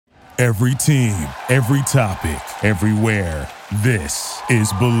Every team, every topic, everywhere. This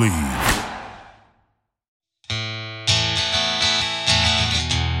is Believe.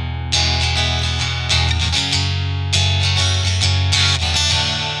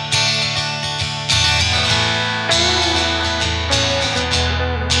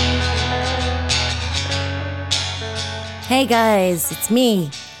 Hey guys, it's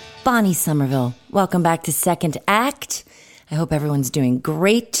me, Bonnie Somerville. Welcome back to Second Act. I hope everyone's doing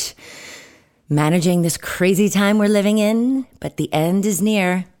great, managing this crazy time we're living in, but the end is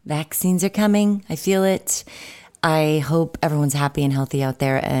near. Vaccines are coming. I feel it. I hope everyone's happy and healthy out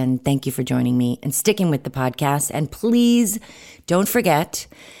there, and thank you for joining me and sticking with the podcast. And please don't forget,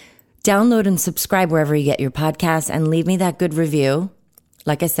 download and subscribe wherever you get your podcasts and leave me that good review.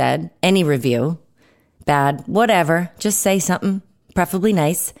 Like I said, any review, bad, whatever, just say something, preferably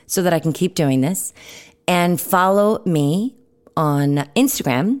nice, so that I can keep doing this. And follow me on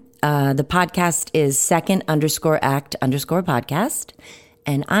Instagram. The podcast is second_act_podcast.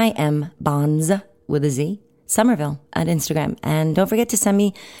 And I am Bonz with a Z, Somerville at Instagram. And don't forget to send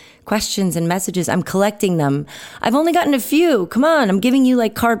me questions and messages. I'm collecting them. I've only gotten a few. Come on, I'm giving you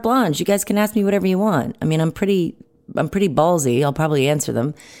like carte blanche. You guys can ask me whatever you want. I mean, I'm pretty ballsy. I'll probably answer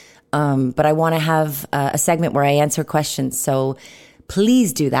them. But I want to have a segment where I answer questions. So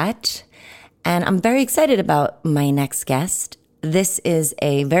please do that. And I'm very excited about my next guest. This is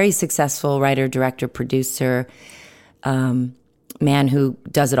a very successful writer, director, producer, man who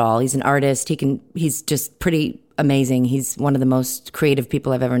does it all. He's an artist. He's just pretty amazing. He's one of the most creative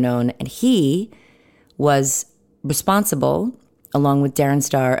people I've ever known. And he was responsible, along with Darren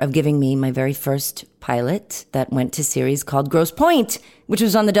Star, of giving me my very first pilot that went to series called Grosse Pointe, which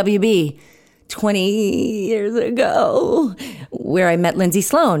was on the WB 20 years ago, where I met Lindsay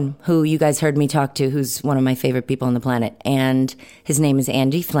Sloan, who you guys heard me talk to, who's one of my favorite people on the planet. And his name is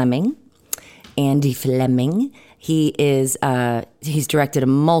Andy Fleming. Andy Fleming. He's directed a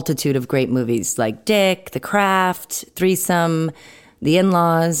multitude of great movies like Dick, The Craft, Threesome, The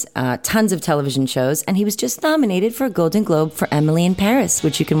In-Laws, tons of television shows. And he was just nominated for a Golden Globe for Emily in Paris,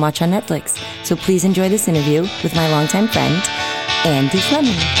 which you can watch on Netflix. So please enjoy this interview with my longtime friend, Andy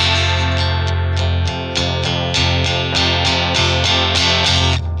Fleming.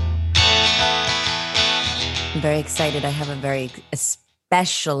 I'm very excited. I have a very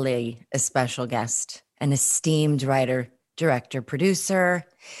especially a special guest, an esteemed writer, director, producer,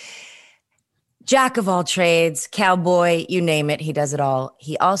 jack of all trades, cowboy, you name it. He does it all.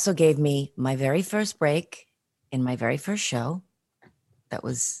 He also gave me my very first break in my very first show.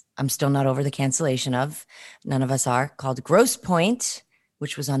 I'm still not over the cancellation of, none of us are, called Grosse Pointe,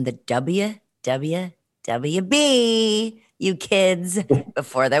 which was on the WWWB, you kids,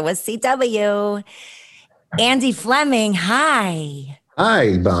 before there was CW. Andy Fleming, hi.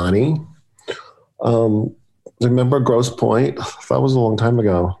 Hi, Bonnie. Remember Grosse Pointe? That was a long time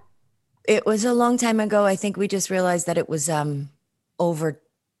ago. It was a long time ago. I think we just realized that it was over.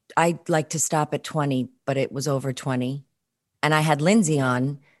 I'd like to stop at 20, but it was over 20. And I had Lindsay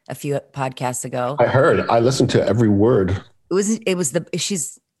on a few podcasts ago. I heard. I listened to every word. She's the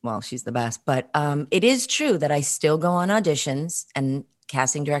best. But it is true that I still go on auditions and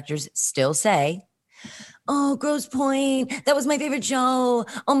casting directors still say, oh, Grosse Pointe, that was my favorite show.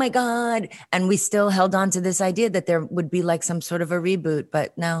 Oh my God. And we still held on to this idea that there would be like some sort of a reboot,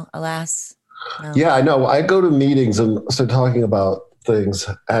 but no, alas. No. Yeah, I know. I go to meetings and start talking about things.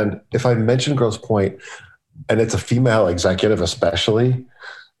 And if I mention Grosse Pointe and it's a female executive, especially,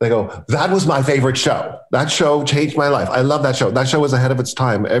 they go, that was my favorite show. That show changed my life. I love that show. That show was ahead of its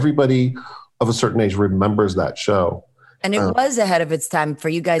time. Everybody of a certain age remembers that show. And it was ahead of its time. For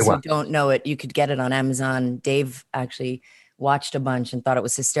you guys who don't know it, you could get it on Amazon. Dave actually watched a bunch and thought it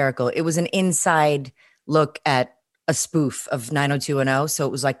was hysterical. It was an inside look at a spoof of 90210. So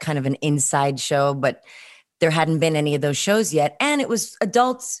it was like kind of an inside show, but there hadn't been any of those shows yet. And it was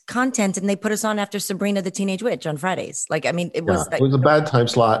adult content. And they put us on after Sabrina the Teenage Witch on Fridays. Like, I mean, it was a bad time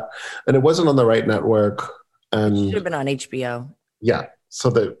slot and it wasn't on the right network. And it should have been on HBO. Yeah. So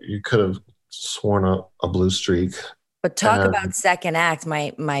that you could have sworn a blue streak. But talk about Second Act,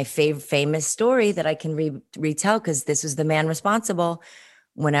 my famous story that I can retell, because this was the man responsible.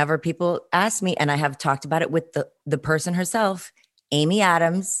 Whenever people ask me, and I have talked about it with the person herself, Amy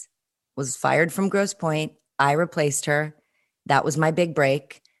Adams was fired from Grosse Pointe. I replaced her. That was my big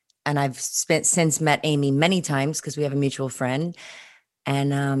break. And I've since met Amy many times because we have a mutual friend.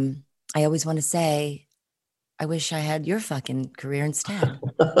 And I always want to say, I wish I had your fucking career instead.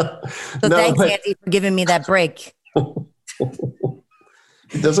 Thanks, Andy, for giving me that break.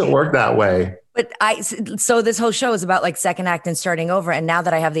 It doesn't work that way. But so this whole show is about like second act and starting over. And now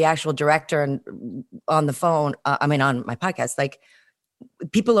that I have the actual director and on the phone, on my podcast, like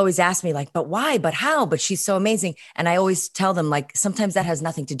people always ask me like, but why, but how, but she's so amazing. And I always tell them like, sometimes that has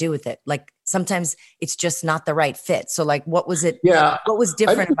nothing to do with it. Like sometimes it's just not the right fit. So like, what was it? Yeah. What was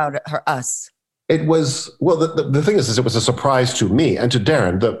different about us? It was, well, the thing is it was a surprise to me and to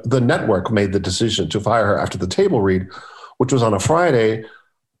Darren. The network made the decision to fire her after the table read, which was on a Friday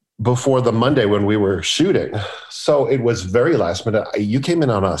before the Monday when we were shooting. So it was very last minute. You came in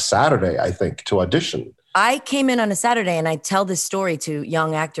on a Saturday, I think, to audition. I came in on a Saturday, and I tell this story to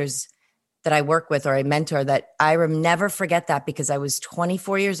young actors that I work with or I mentor that I never forget that, because I was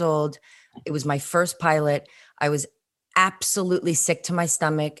 24 years old. It was my first pilot. I was absolutely sick to my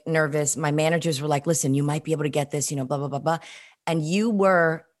stomach, nervous. My managers were like, listen, you might be able to get this, blah, blah, blah, blah. And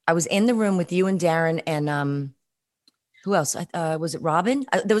I was in the room with you and Darren and who else? Was it Robin?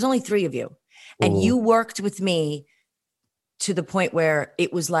 There was only 3 of you. And you worked with me to the point where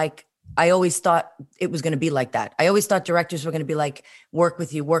it was like, I always thought it was going to be like that. I always thought directors were going to be like, work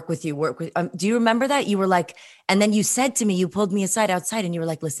with you. Do you remember that? You were like, and then you said to me, you pulled me outside and you were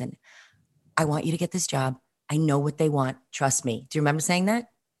like, listen, I want you to get this job. I know what they want. Trust me. Do you remember saying that?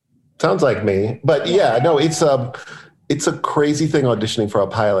 Sounds like me. But yeah, no, it's a crazy thing auditioning for a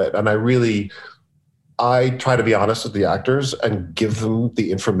pilot. And I try to be honest with the actors and give them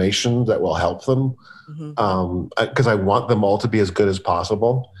the information that will help them, because I want them all to be as good as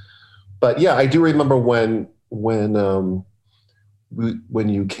possible. But yeah, I do remember when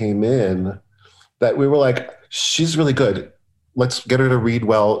you came in that we were like, she's really good. Let's get her to read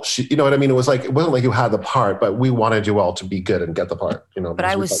well. You know what I mean? It wasn't like you had the part, but we wanted you all to be good and get the part. But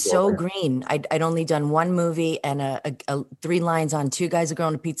I was so green. I'd only done 1 movie and 3 lines on Two Guys, a Girl,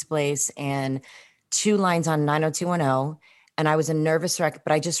 and a Pizza Place, and 2 lines on 90210. And I was a nervous wreck,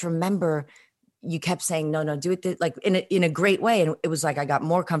 but I just remember you kept saying, no, do it like in a great way. And it was like, I got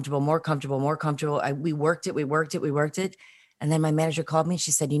more comfortable. We worked it. And then my manager called me and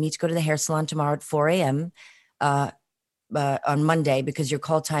she said, you need to go to the hair salon tomorrow at 4 a.m. On Monday, because your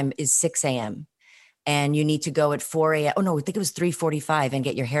call time is 6 a.m. and you need to go at 4 a.m. Oh no, I think it was 3:45 and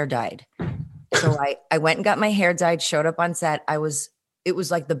get your hair dyed. So I went and got my hair dyed, showed up on set. It was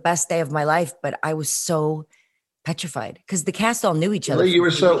like the best day of my life, but I was so petrified because the cast all knew each other. You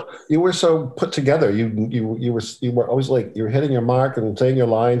were so put together. You were always like, you were hitting your mark and saying your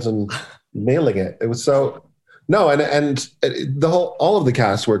lines and nailing it. It was so and all of the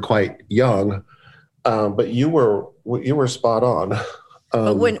cast were quite young, but you were spot on.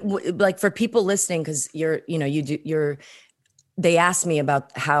 But when like for people listening, because they asked me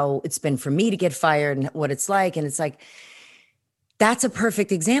about how it's been for me to get fired and what it's like, and it's like, that's a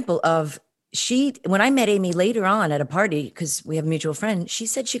perfect example of when I met Amy later on at a party, because we have a mutual friend, she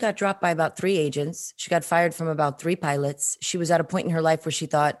said she got dropped by about 3 agents. She got fired from about 3 pilots. She was at a point in her life where she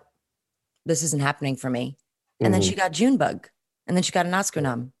thought, this isn't happening for me. And then she got Junebug, and then she got an Oscar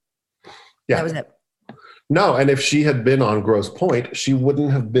nom. Yeah. That was it. No, and if she had been on Grosse Pointe, she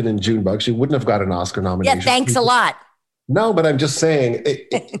wouldn't have been in Junebug. She wouldn't have got an Oscar nomination. Yeah, thanks a lot. No, but I'm just saying,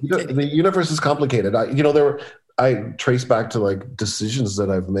 the universe is complicated. I trace back to like decisions that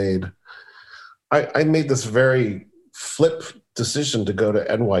I've made. I made this very flip decision to go to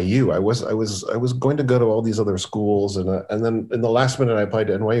NYU. I was going to go to all these other schools, and then in the last minute I applied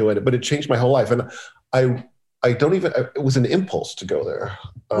to NYU, but it changed my whole life. And it was an impulse to go there.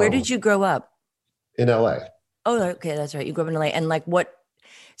 Where did you grow up? In LA. Oh, okay, that's right. You grew up in LA, and like what?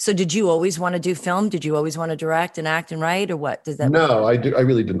 So did you always want to do film? Did you always want to direct and act and write, or what? Does that? No, I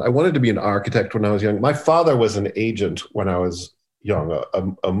really didn't. I wanted to be an architect when I was young. My father was an agent when I was young,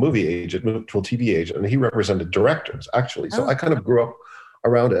 a movie agent, virtual TV agent, and he represented directors actually. So I kind of grew up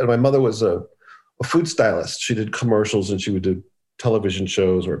around it. And my mother was a food stylist. She did commercials and she would do television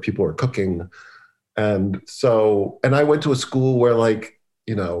shows where people were cooking. And I went to a school where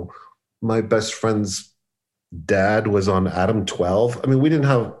my best friend's dad was on Adam 12. I mean, we didn't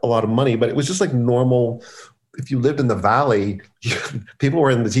have a lot of money, but it was just like normal. If you lived in the Valley, people were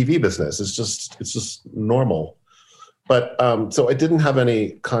in the TV business. It's just normal. But so it didn't have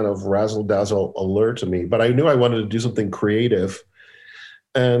any kind of razzle dazzle allure to me, but I knew I wanted to do something creative.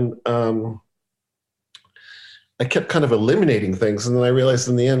 And I kept kind of eliminating things. And then I realized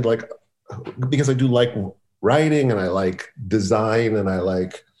in the end, because I do like writing and I like design and I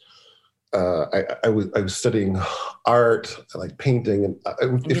like, I was studying art, I like painting,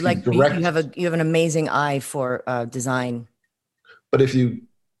 and you have an amazing eye for design. But if you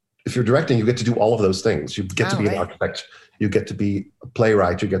if you're directing, you get to do all of those things. You get to be an architect. You get to be a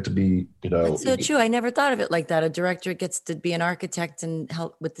playwright. You get to be, That's so true. I never thought of it like that. A director gets to be an architect and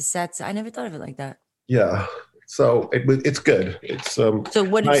help with the sets. I never thought of it like that. Yeah. So it's good. It's So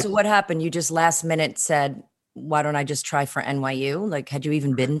what happened? You just last minute said, why don't I just try for NYU? Like, had you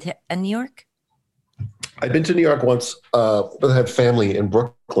even been to New York? I'd been to New York once, but I had family in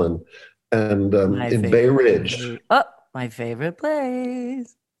Brooklyn and in Bay Ridge. Oh, my favorite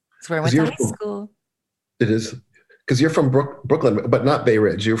place. That's where I went to high school. It is. Because you're from Brooklyn, but not Bay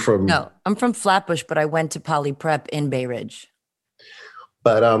Ridge. You're from... No, I'm from Flatbush, but I went to Poly Prep in Bay Ridge.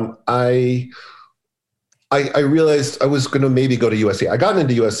 But I realized I was going to maybe go to USC. I got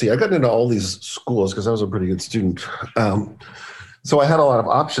into USC. I got into all these schools because I was a pretty good student. So I had a lot of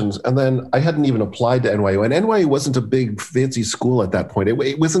options. And then I hadn't even applied to NYU. And NYU wasn't a big, fancy school at that point.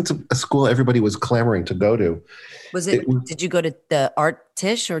 It wasn't a school everybody was clamoring to go to. Did you go to the Art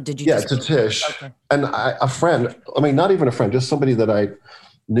Tisch or did you? Yeah, to Tisch. Okay. And a friend, not even a friend, just somebody that I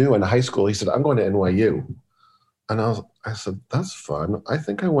knew in high school, he said, I'm going to NYU. And I said, that's fun. I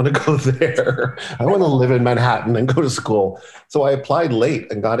think I want to go there. I want to live in Manhattan and go to school. So I applied late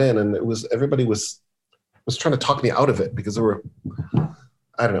and got in, and everybody was trying to talk me out of it because there were,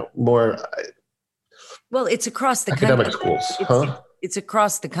 I don't know, more. Well, it's across the academic country. Schools, It's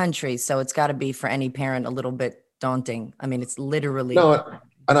across the country, so it's got to be for any parent a little bit daunting. I mean, it's literally. No,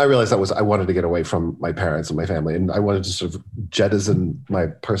 and I realized I wanted to get away from my parents and my family, and I wanted to sort of jettison my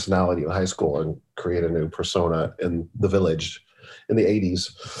personality in high school and create a new persona in the Village in the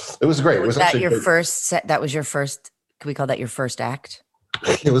 80s. It was great. Was that your first set? That was your first. Can we call that your first act?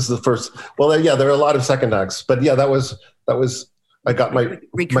 It was the first. Well, yeah, there are a lot of second acts, but yeah, that was. I got my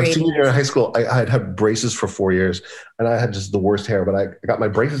senior year in high school. I had braces for 4 years, and I had just the worst hair. But I got my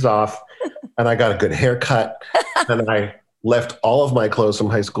braces off, and I got a good haircut, and I left all of my clothes from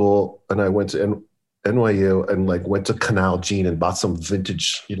high school, and I went to NYU and went to Canal Jean and bought some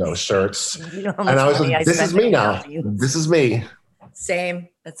vintage, shirts. And I was like, "This is me now. This is me." Same.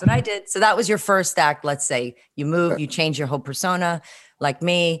 That's what I did. So that was your first act. Let's say you move, you change your whole persona, like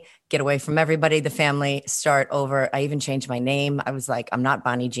me, get away from everybody, the family, start over. I even changed my name. I was like, I'm not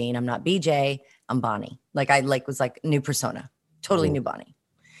Bonnie Jean. I'm not BJ. I'm Bonnie. Was new persona, totally new Bonnie.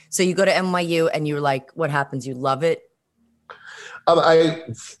 So you go to NYU and you're like, what happens? You love it. I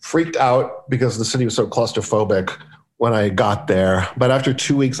freaked out because the city was so claustrophobic when I got there. But after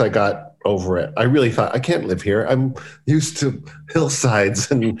 2 weeks, I got over it. I really thought, I can't live here. I'm used to hillsides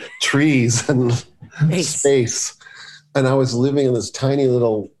and trees and space. And I was living in this tiny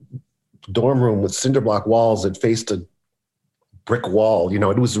little dorm room with cinder block walls that faced a brick wall.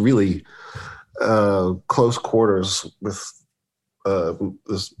 It was really close quarters with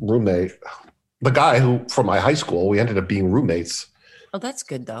this roommate. The guy who, from my high school, we ended up being roommates. Oh, that's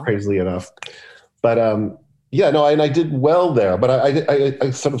good though. Crazily enough. But and I did well there, but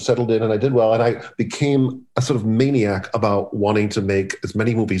I sort of settled in and I did well. And I became a sort of maniac about wanting to make as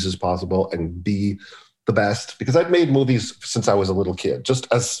many movies as possible and be the best, because I'd made movies since I was a little kid, just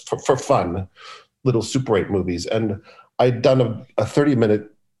as for fun, little Super 8 movies. And I'd done a 30-minute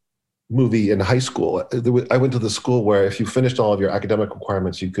movie in high school. I went to the school where if you finished all of your academic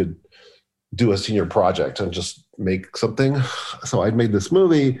requirements, you could do a senior project and just make something. So I'd made this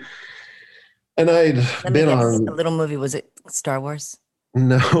movie, and I'd been on a little movie. Was it Star Wars?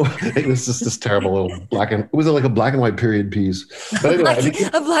 No, it was just this terrible little it was like a black and white period piece. But anyway,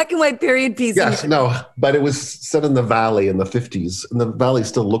 a black and white period piece. Yes, no, but it was set in the Valley in the 50s, and the Valley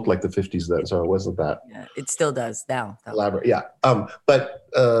still looked like the 50s then, so it wasn't that. Yeah, it still does now. Elaborate, yeah. But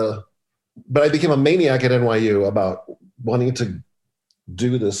I became a maniac at NYU about wanting to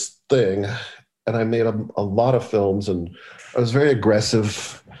do this thing, and I made a lot of films, and I was very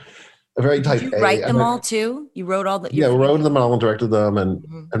aggressive. A very type A. Did you write them all too? You wrote all the. Yeah, wrote them all and directed them,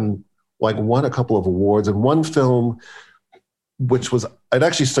 and won a couple of awards. And one film, which was, I'd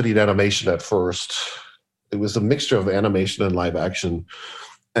actually studied animation at first. It was a mixture of animation and live action,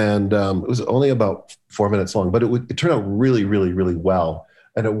 and it was only about 4 minutes long, but it turned out really, really, really well,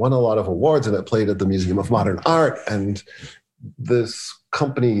 and it won a lot of awards. And it played at the Museum of Modern Art, and this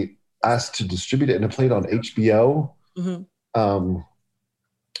company asked to distribute it, and it played on HBO. Mm-hmm.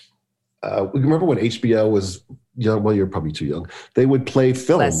 Remember when HBO was young? Well, you're probably too young. They would play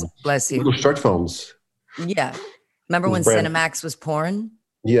films. Bless you. Little short films. Yeah. Remember when Cinemax was porn?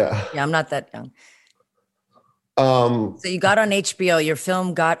 Yeah. Yeah, I'm not that young. So you got on HBO. Your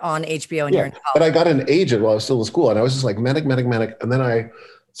film got on HBO, and you're in college. But I got an agent while I was still in school, and I was just like manic. And then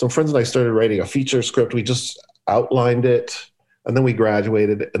some friends and I started writing a feature script. We just outlined it, and then we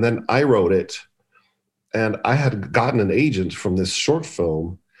graduated, and then I wrote it, and I had gotten an agent from this short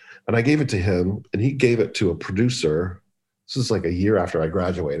film. And I gave it to him, and he gave it to a producer. This is like a year after I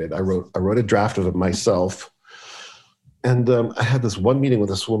graduated. I wrote a draft of it myself. And I had this one meeting with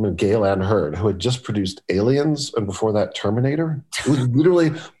this woman, Gail Ann Hurd, who had just produced Aliens and before that Terminator. It was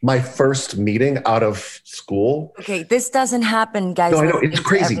literally my first meeting out of school. Okay, this doesn't happen, guys. No, I know. It's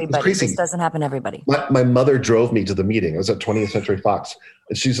crazy. It's crazy. This doesn't happen to everybody. My mother drove me to the meeting. It was at 20th Century Fox.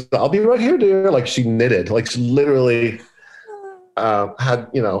 And she said, I'll be right here, dear. Like she knitted. Like she literally had,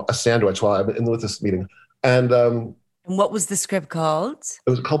 a sandwich while I'm in with this meeting. And what was the script called? It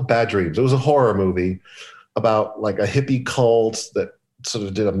was called Bad Dreams. It was a horror movie about like a hippie cult that sort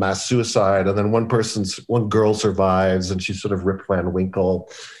of did a mass suicide. And then one girl survives and she's sort of Rip Van Winkle.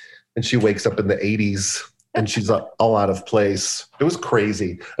 And she wakes up in the 80s and she's all out of place. It was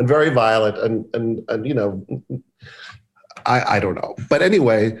crazy and very violent. And I don't know. But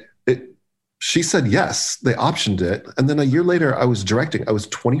anyway, she said yes, they optioned it. And then a year later, I was directing. I was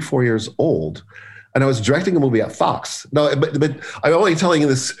 24 years old. And I was directing a movie at Fox. No, but I'm only telling you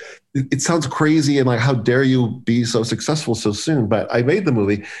this. It sounds crazy and like, how dare you be so successful so soon? But I made the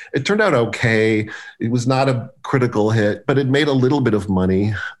movie. It turned out okay. It was not a critical hit, but it made a little bit of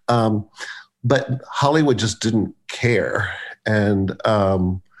money. But Hollywood just didn't care. And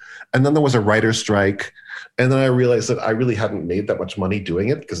then there was a writer's strike. And then I realized that I really hadn't made that much money doing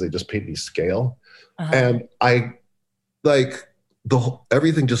it because they just paid me scale. Uh-huh. And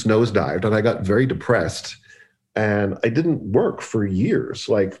everything just nosedived and I got very depressed and I didn't work for years,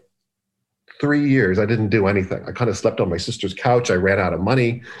 like 3 years. I didn't do anything. I kind of slept on my sister's couch. I ran out of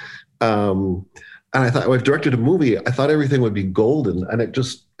money. And I thought, I've directed a movie. I thought everything would be golden and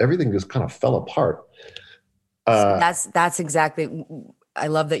everything just kind of fell apart. That's exactly, I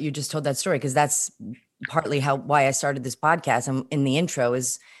love that you just told that story because that's partly why I started this podcast. And in the intro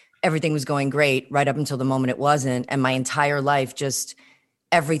is everything was going great right up until the moment it wasn't. And my entire life,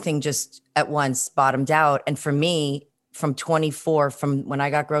 everything just at once bottomed out. And for me, from 24, from when I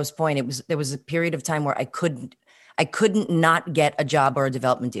got Grosse Pointe, there was a period of time where I couldn't not get a job or a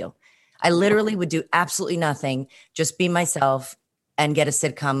development deal. I literally would do absolutely nothing, just be myself and get a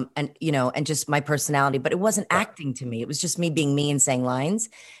sitcom and just my personality. But it wasn't acting to me. It was just me being me and saying lines.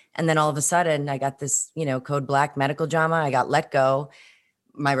 And then all of a sudden I got this, Code Black medical drama. I got let go.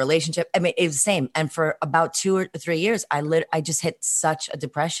 My relationship, it was the same. And for about 2 or 3 years, I just hit such a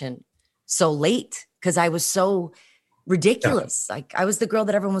depression so late because I was so ridiculous. Yeah. Like I was the girl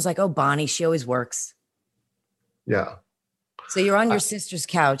that everyone was like, oh, Bonnie, she always works. Yeah. So you're on your sister's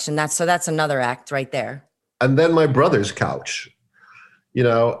couch and that's another act right there. And then my brother's couch,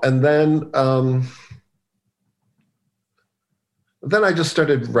 and then I just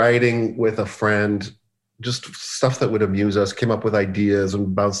started writing with a friend, just stuff that would amuse us, came up with ideas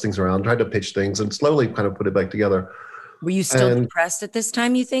and bounced things around, tried to pitch things and slowly kind of put it back together. Were you still depressed at this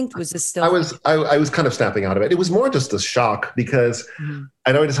time, you think? Was this still? I was kind of snapping out of it. It was more just a shock because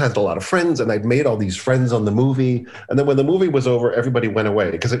I know I just had a lot of friends and I'd made all these friends on the movie. And then when the movie was over, everybody went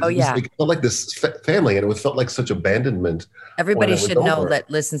away because it felt like this family and it felt like such abandonment. Everybody should know that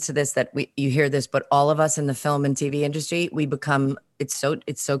listens to this, that you hear this, but all of us in the film and TV industry, we become, it's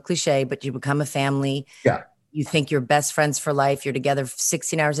so cliche, but you become a family. Yeah. You think you're best friends for life. You're together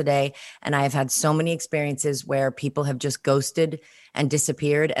 16 hours a day. And I have had so many experiences where people have just ghosted and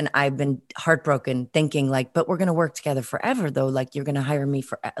disappeared. And I've been heartbroken thinking like, but we're going to work together forever though. Like you're going to hire me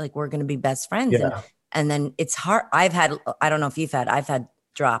we're going to be best friends. Yeah. And then it's hard. I've had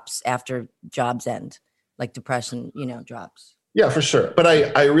drops after jobs end, like depression, drops. Yeah, for sure. But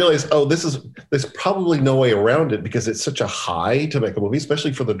I realized, there's probably no way around it because it's such a high to make a movie,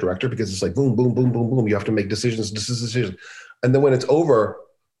 especially for the director, because it's like boom, boom, boom, boom, boom. You have to make decisions. And then when it's over,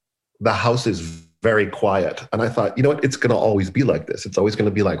 the house is very quiet. And I thought, you know what? It's going to always be like this. It's always going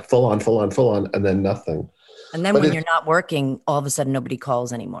to be like full on, and then nothing. And then when you're not working, all of a sudden nobody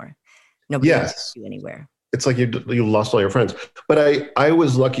calls anymore. Nobody asks you anywhere. It's like you lost all your friends. But I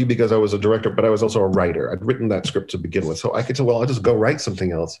was lucky because I was a director, but I was also a writer. I'd written that script to begin with. So I could say, well, I'll just go write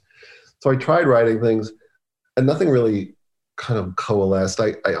something else. So I tried writing things and nothing really kind of coalesced.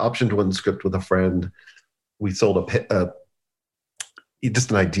 I optioned one script with a friend. We sold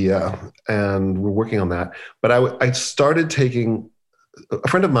just an idea and we're working on that. But I started taking, a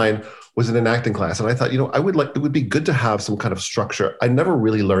friend of mine was in an acting class and I thought, it would be good to have some kind of structure. I never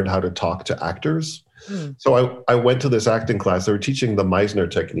really learned how to talk to actors. So I went to this acting class. They were teaching the Meisner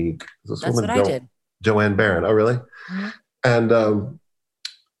technique. That's what I did. Joanne Baron. Oh, really? Mm-hmm. And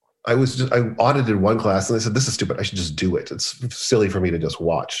I audited one class and they said, this is stupid. I should just do it. It's silly for me to just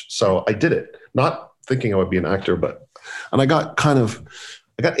watch. So I did it, not thinking I would be an actor, and I got kind of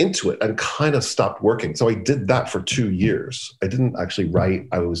I got into it and kind of stopped working. So I did that for 2 years. I didn't actually write.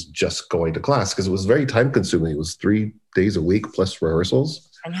 I was just going to class because it was very time consuming. It was 3 days a week plus rehearsals.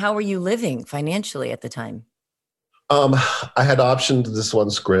 And how were you living financially at the time? I had optioned this one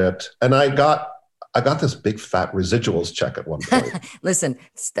script, and I got this big fat residuals check at one point. Listen,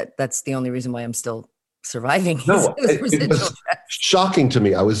 that's the only reason why I'm still surviving. No, it was shocking to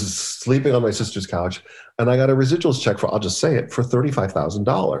me. I was sleeping on my sister's couch, and I got a residuals check for, I'll just say it, for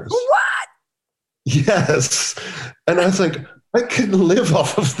 $35,000. What? Yes. And I was like, I can live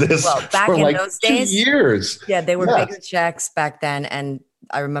off of this back for in like those 2 days, years. Yeah, they were bigger checks back then. And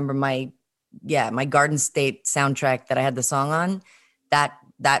I remember my Garden State soundtrack that I had the song on, that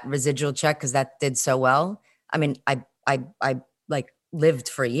residual check, because that did so well. I mean, I like lived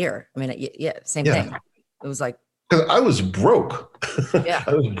for a year. I mean, same thing. It was like, because I was broke. Yeah.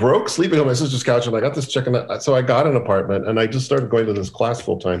 I was broke, sleeping on my sister's couch, and I got this check. So I got an apartment, and I just started going to this class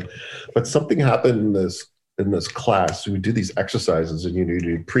full time. But something happened in this class. We do these exercises, and you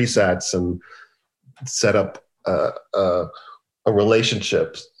do presets and set up a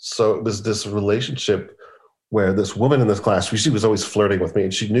relationship. So it was this relationship where this woman in this class, she was always flirting with me,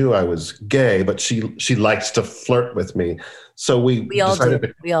 and she knew I was gay, but she likes to flirt with me. So we all do.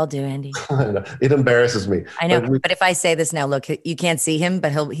 We all do, Andy. It embarrasses me. I know, but if I say this now, look, you can't see him,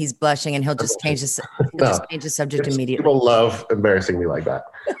 but he's blushing, and he'll just change the subject immediately. People love embarrassing me like that,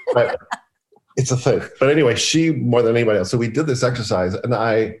 but it's a thing. But anyway, she more than anybody else. So we did this exercise, and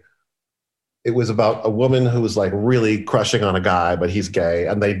it was about a woman who was like really crushing on a guy, but he's gay,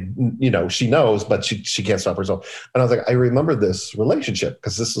 and she knows, but she can't stop herself. And I was like, I remember this relationship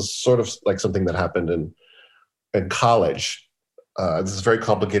because this is sort of like something that happened in college. This is a very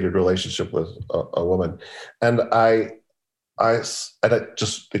complicated relationship with a woman, and it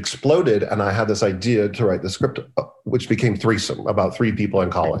just exploded, and I had this idea to write the script, which became Threesome, about 3 people in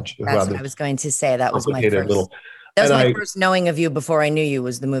college. That's what I was going to say. That was my first knowing of you before I knew you,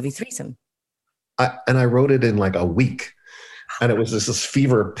 was the movie Threesome. And I wrote it in like a week, and it was this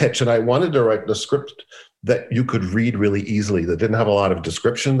fever pitch. And I wanted to write the script that you could read really easily, that didn't have a lot of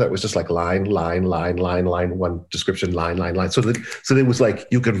description, that was just like line, one description, line. So it was like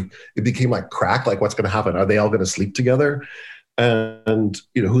it became like crack, like what's going to happen? Are they all going to sleep together? And,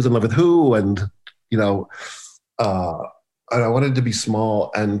 who's in love with who? And, and I wanted it to be small.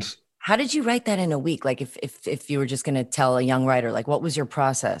 And how did you write that in a week? Like if you were just going to tell a young writer, like what was your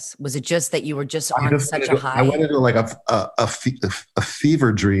process? Was it just that you were just on such a high? I went into like a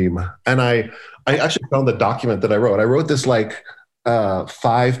fever dream. And I actually found the document that I wrote. I wrote this like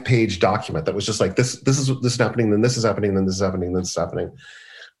 5-page document that was just like, this is happening, then this is happening, then this is happening, then this is happening.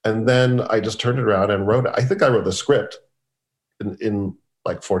 And then I just turned it around and wrote it. I think I wrote the script in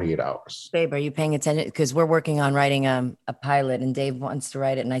like 48 hours. Babe, are you paying attention? Because we're working on writing a pilot, and Dave wants to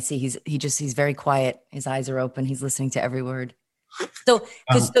write it. And I see he's very quiet. His eyes are open. He's listening to every word. So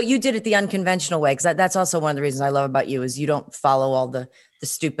you did it the unconventional way. Because that's also one of the reasons I love about you is you don't follow all the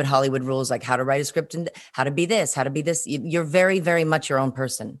stupid Hollywood rules, like how to write a script and how to be this, how to be this. You're very, very much your own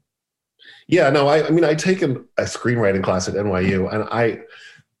person. Yeah, no, I taken a screenwriting class at NYU, and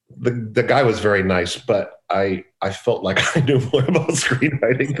the guy was very nice, but I felt like I knew more about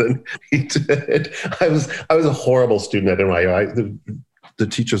screenwriting than he did. I was a horrible student at NYU. The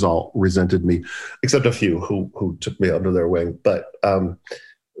teachers all resented me, except a few who took me under their wing. But I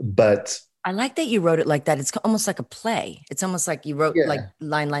like that you wrote it like that. It's almost like a play. It's almost like you wrote like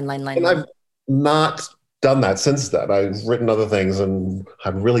line. And I've not done that since then. I've written other things and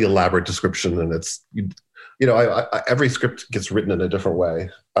had really elaborate description, and it's every script gets written in a different way.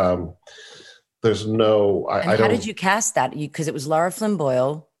 There's no. How did you cast that? Because it was Lara Flynn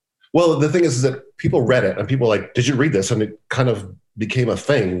Boyle. Well, the thing is that people read it, and people were like, "Did you read this?" And it kind of became a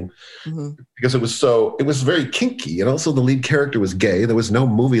thing because it was very kinky, and also the lead character was gay. There was no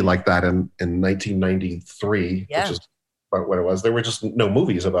movie like that in 1993, which is what it was. There were just no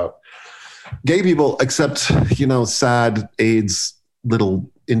movies about gay people except sad AIDS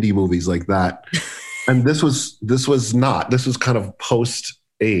little indie movies like that. And this was not. This was kind of post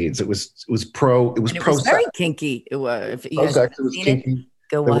AIDS. It was pro. It was pro. Very kinky. It was. If you guys haven't seen it,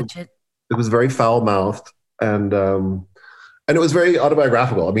 go watch it. It was very foul mouthed, and it was very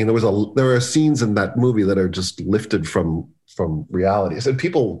autobiographical. I mean, there were scenes in that movie that are just lifted from realities, and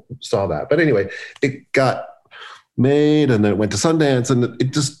people saw that. But anyway, it got made, and then it went to Sundance, and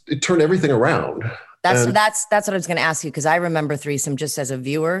it turned everything around. That's what I was going to ask you, because I remember Threesome just as a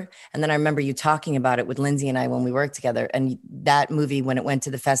viewer, and then I remember you talking about it with Lindsay and I when we worked together. And that movie, when it went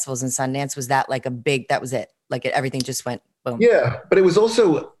to the festivals in Sundance, was that like that was it? Like everything just went boom. Yeah, but it was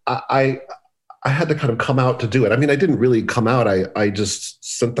also I I had to kind of come out to do it. I mean, I didn't really come out. I just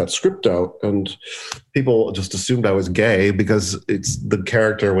sent that script out, and people just assumed I was gay because the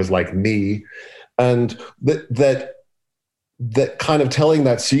character was like me, and that kind of telling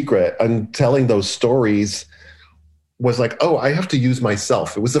that secret and telling those stories was like, oh, I have to use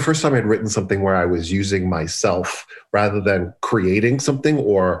myself. It was the first time I'd written something where I was using myself rather than creating something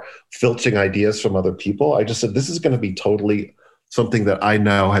or filching ideas from other people. I just said, this is going to be totally something that I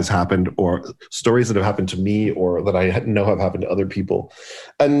know has happened, or stories that have happened to me or that I know have happened to other people.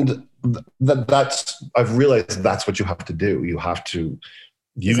 And I've realized that's what you have to do. You have to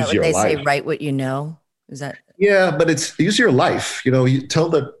use your life. Is that what they say, write what you know? Is that? Yeah, but it's use your life. You tell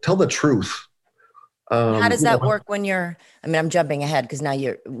the truth. How does that work when you're, I mean, I'm jumping ahead because now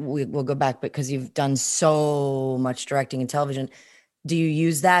we'll go back, but because you've done so much directing in television. Do you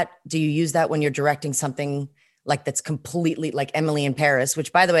use that? Do you use that when you're directing something like that's completely like Emily in Paris,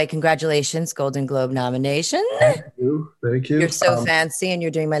 which, by the way, congratulations, Golden Globe nomination. Thank you. You're so fancy and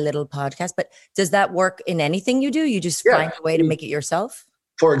you're doing my little podcast, but does that work in anything you do? You just find a way to make it yourself?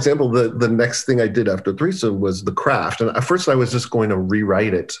 For example, the next thing I did after Threesome was The Craft. And at first I was just going to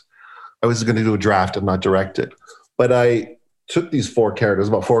rewrite it. I was going to do a draft and not direct it. But I took these 4 characters,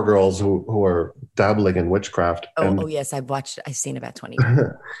 about 4 girls who are dabbling in witchcraft. Oh yes, I've seen about 20.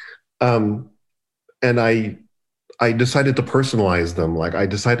 And I decided to personalize them. Like I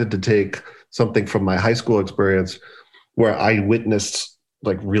decided to take something from my high school experience where I witnessed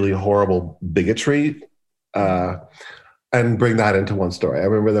like really horrible bigotry and bring that into one story. I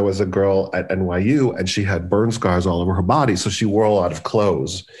remember there was a girl at NYU and she had burn scars all over her body. So she wore a lot of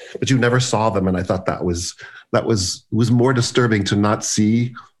clothes, but you never saw them. And I thought that was more disturbing to not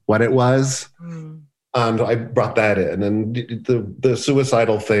see what it was. Mm. And I brought that in. And the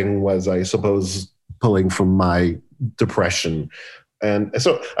suicidal thing was, I suppose, pulling from my depression. And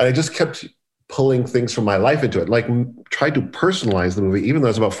so I just kept pulling things from my life into it, like tried to personalize the movie. Even though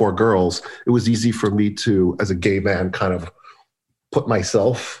it's about 4 girls, it was easy for me to, as a gay man, kind of put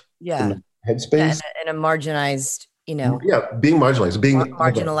myself in the headspace. In a marginalized, being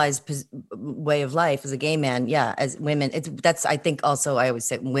marginalized, way of life as a gay man. Yeah, as women, that's I think also I always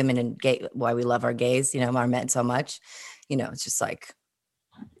say women and gay, why we love our gays, our men so much. It's just like.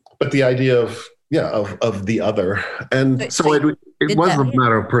 But the idea of the other, and it was a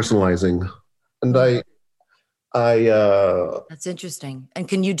matter of personalizing. And I that's interesting. And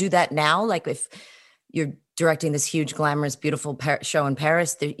can you do that now? Like if you're directing this huge, glamorous, beautiful show in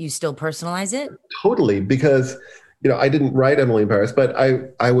Paris, you still personalize it? Totally, because I didn't write Emily in Paris, but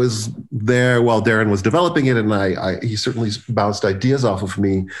I was there while Darren was developing it, and he certainly bounced ideas off of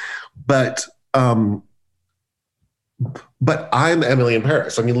me. But I'm Emily in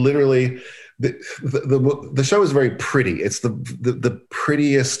Paris. I mean, literally. The show is very pretty. It's the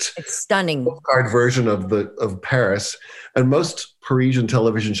prettiest, it's stunning postcard version of Paris. And most Parisian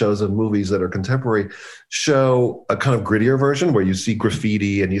television shows and movies that are contemporary show a kind of grittier version where you see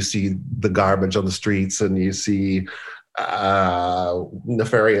graffiti and you see the garbage on the streets and you see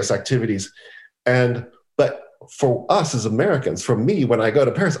nefarious activities. But for us as Americans, for me, when I go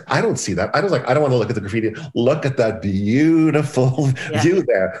to Paris, I don't see that. I don't want to look at the graffiti. Look at that beautiful view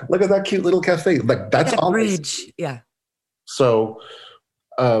there. Look at that cute little cafe. Like that's all. Bridge. Yeah. So,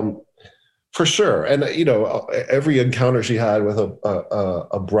 for sure. And every encounter she had with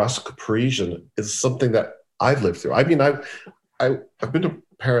a brusque Parisian is something that I've lived through. I mean, I've been to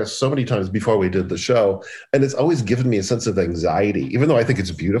Paris so many times before we did the show, and it's always given me a sense of anxiety. Even though I think it's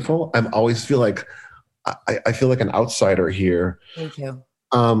beautiful, I feel like an outsider here. Thank you.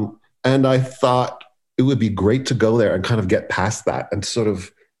 And I thought it would be great to go there and kind of get past that and sort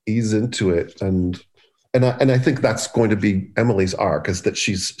of ease into it. And I think that's going to be Emily's arc, is that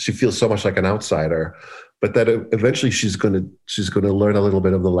she feels so much like an outsider, but that eventually she's going to learn a little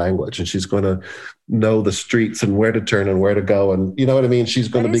bit of the language, and she's going to know the streets and where to turn and where to go. And you know what I mean? She's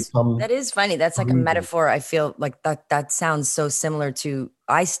going to become. That is funny. That's like a metaphor. I feel like that sounds so similar to,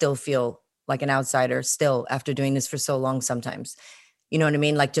 I still feel like an outsider still after doing this for so long sometimes. You know what I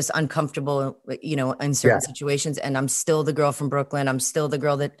mean? Like just uncomfortable, in certain situations. And I'm still the girl from Brooklyn. I'm still the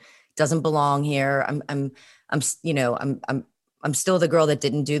girl that doesn't belong here. I'm still the girl that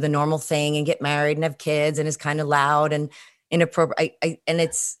didn't do the normal thing and get married and have kids and is kind of loud and inappropriate.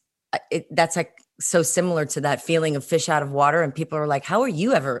 That's like so similar to that feeling of fish out of water. And people are like, how are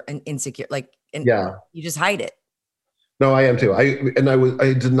you ever insecure? You just hide it. No, I am too.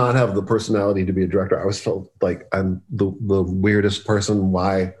 I did not have the personality to be a director. I was felt like I'm the weirdest person.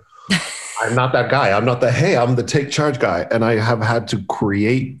 Why? I'm not that guy. I'm not I'm the take charge guy. And I have had to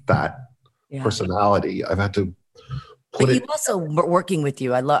create that personality. I've had to put But it. you also working with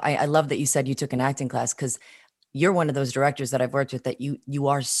you. I love that you said you took an acting class because you're one of those directors that I've worked with that you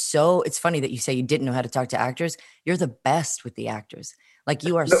are so. It's funny that you say you didn't know how to talk to actors. You're the best with the actors. Like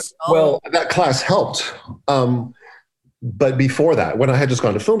you are so. Well, that class helped. But before that, when I had just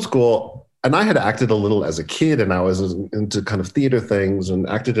gone to film school, and I had acted a little as a kid, and I was into kind of theater things and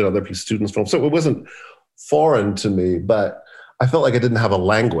acted in other students' films, so it wasn't foreign to me. But I felt like I didn't have a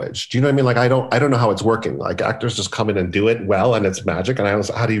language. Do you know what I mean? Like I don't know how it's working. Like actors just come in and do it well, and it's magic. And I was,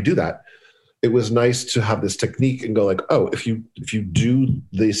 how do you do that? It was nice to have this technique and go like, oh, if you do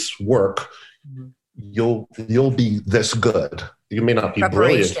this work, you'll be this good. You may not be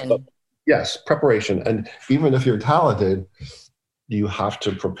brilliant, but yes, preparation. And even if you're talented, you have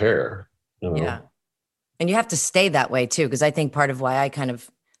to prepare. You know? Yeah. And you have to stay that way too. Because I think part of why I kind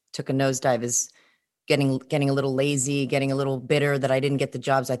of took a nosedive is getting a little lazy, getting a little bitter that I didn't get the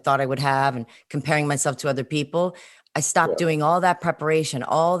jobs I thought I would have and comparing myself to other people. I stopped doing all that preparation,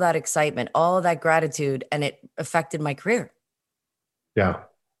 all that excitement, all that gratitude, and it affected my career. Yeah.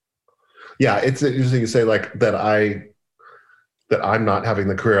 Yeah. It's interesting to say like that I'm not having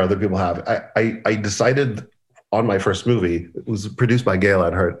the career other people have. I decided on my first movie, it was produced by Gail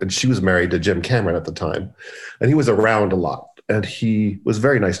Ann Hurd, and she was married to Jim Cameron at the time. And he was around a lot. And he was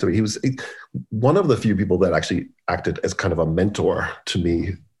very nice to me. He was one of the few people that actually acted as kind of a mentor to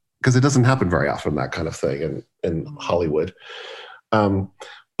me, because it doesn't happen very often, that kind of thing in Hollywood.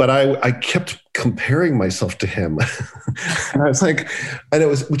 But I kept comparing myself to him. And I was like, and it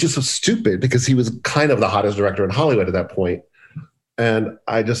was, which is so stupid because he was kind of the hottest director in Hollywood at that point. And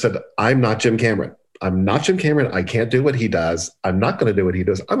I just said, I'm not Jim Cameron. I'm not Jim Cameron. I can't do what he does. I'm not going to do what he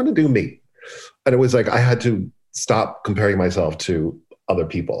does. I'm going to do me. And it was like, I had to stop comparing myself to other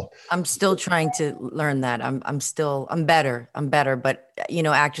people. I'm still trying to learn that. I'm better. But you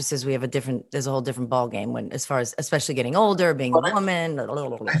know, actresses, there's a whole different ball game when, as far as, especially getting older, being a woman.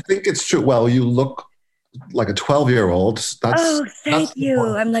 I think it's true. Well, you look like a 12-year-old. Thank you.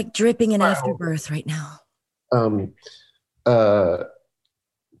 I'm like dripping in afterbirth right now.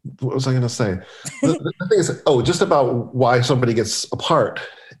 What was I going to say? The thing is, just about why somebody gets apart.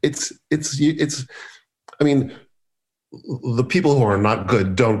 I mean, the people who are not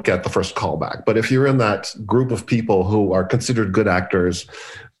good don't get the first callback. But if you're in that group of people who are considered good actors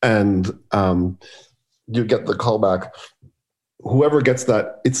and you get the callback, whoever gets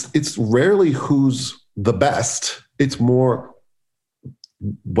that, it's rarely who's the best. It's more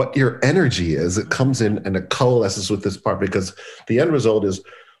what your energy is. It comes in and it coalesces with this part, because the end result is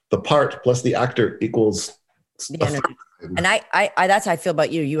the part plus the actor equals the energy. And I that's how I feel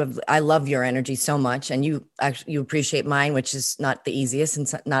about you. I love your energy so much, and you appreciate mine, which is not the easiest,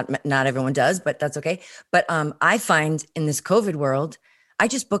 and not everyone does, but that's okay. But I find in this COVID world, I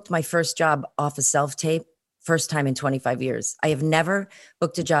just booked my first job off a self-tape, first time in 25 years. I have never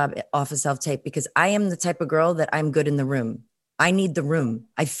booked a job off a self-tape because I am the type of girl that I'm good in the room. I need the room.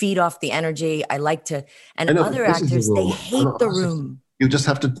 I feed off the energy. I like to, and other actors, they hate the room. You just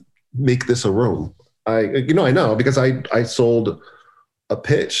have to make this a room. I know because I sold a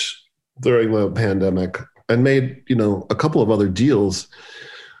pitch during the pandemic and made, a couple of other deals,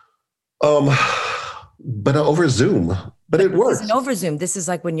 but over Zoom. But it works. This isn't over Zoom. This is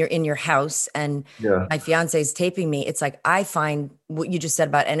like when you're in your house and my fiance is taping me. It's like, I find what you just said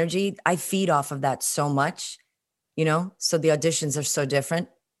about energy. I feed off of that so much, so the auditions are so different,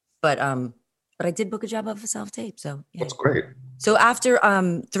 but I did book a job off a self-tape. So yeah. That's great. So after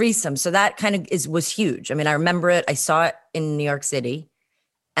Threesome, so that kind of was huge. I mean, I remember it. I saw it in New York City.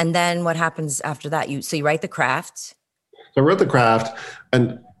 And then what happens after that? You write The Craft. So I wrote The Craft,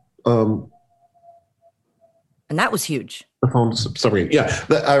 and that was huge. The phone submarine. Yeah,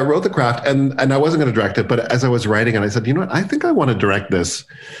 I wrote The Craft, and I wasn't going to direct it, but as I was writing it, I said, you know what? I think I want to direct this,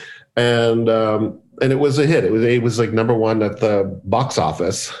 and it was a hit. It was like number one at the box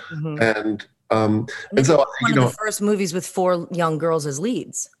office, and so one of the first movies with 4 young girls as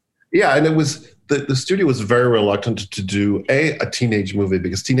leads. Yeah, and it was the studio was very reluctant to do a teenage movie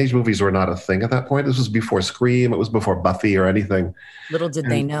because teenage movies were not a thing at that point. This was before Scream. It was before Buffy or anything. Little did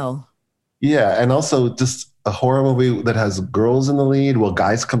they know. Yeah, and also just a horror movie that has girls in the lead. Will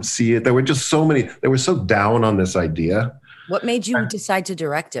guys come see it? There were just so many. They were so down on this idea. What made you decide to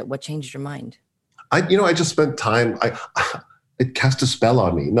direct it? What changed your mind? I just spent time. It cast a spell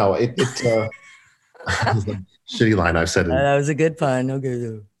on me. No, it shitty line I've said. That was a good pun.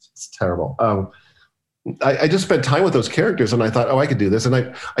 Okay. It's terrible. I just spent time with those characters and I thought, I could do this. And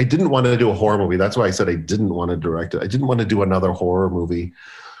I didn't want to do a horror movie. That's why I said I didn't want to direct it. I didn't want to do another horror movie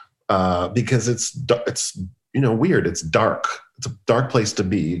because it's weird. It's dark. It's a dark place to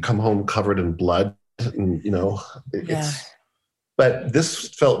be. You come home covered in blood and Yeah. But this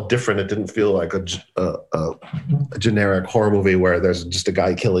felt different. It didn't feel like a generic horror movie where there's just a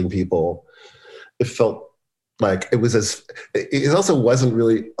guy killing people. It felt like it also wasn't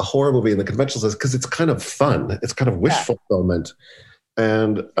really a horror movie in the conventional sense because it's kind of fun. It's kind of wish fulfillment.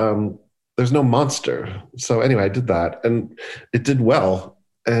 And there's no monster. So anyway, I did that and it did well.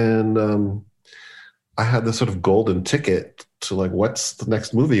 And I had this sort of golden ticket to like, what's the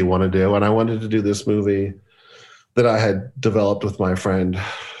next movie you want to do? And I wanted to do this movie that I had developed with my friend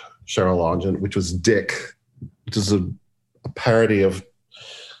Cheryl Longin, which was Dick, which is a parody of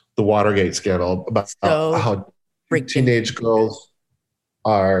the Watergate scandal about how teenage girls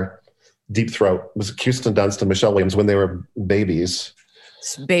are deep throat. It was Kirsten Dunst and Michelle Williams when they were babies.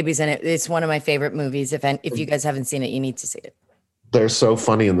 Babies in it. It's one of my favorite movies. If you guys haven't seen it, you need to see it. They're so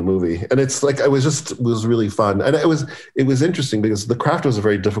funny in the movie. And it's like, it was really fun. And it was interesting because The Craft was a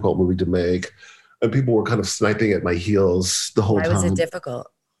very difficult movie to make. And people were kind of sniping at my heels the whole time. Why was it difficult?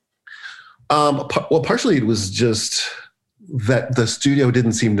 Well, partially it was just that the studio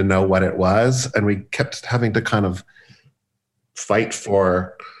didn't seem to know what it was. And we kept having to kind of fight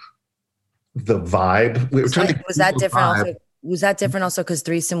for the vibe. We were trying to was that different? Was that different also because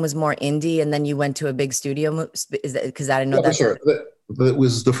Threesome was more indie and then you went to a big studio? Is that because I didn't know that? Sure. It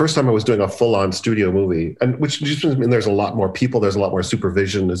was the first time I was doing a full-on studio movie, and which just means there's a lot more people, there's a lot more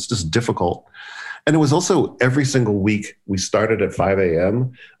supervision. It's just difficult. And it was also every single week we started at 5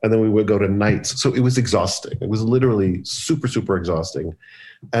 a.m. and then we would go to nights. So it was exhausting. It was literally super, super exhausting.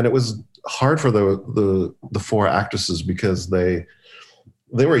 And it was hard for the four actresses because they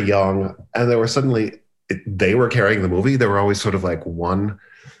were young and they were suddenly, they were carrying the movie. They were always sort of like one.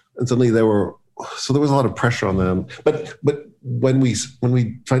 And suddenly so there was a lot of pressure on them. But when we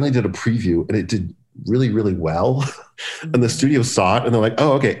finally did a preview and it did really, really well, and the studio saw it and they're like,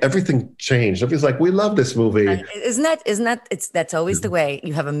 oh, okay, everything changed. Everybody's like, we love this movie. That's always the way.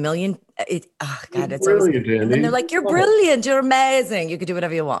 You have a million. It's brilliant, always, Andy. and they're like, you're brilliant. You're amazing. You could do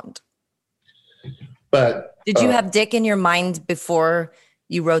whatever you want. But did you have Dick in your mind before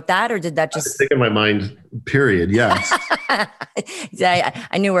you wrote that, or did that just stick in my mind? Period. Yes. Yeah,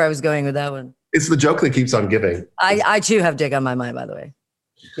 I knew where I was going with that one. It's the joke that keeps on giving. I too have Dick on my mind, by the way.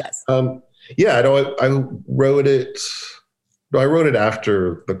 Yes. Yeah, I wrote it. No, I wrote it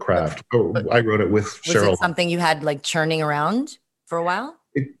after The Craft. I wrote it with Cheryl. Was it something you had like churning around for a while?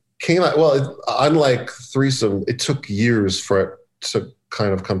 It came out, unlike Threesome, it took years for it to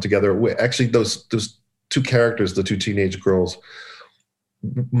kind of come together. Actually, those two characters, the two teenage girls,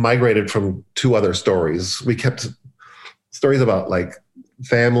 migrated from two other stories. We kept stories about like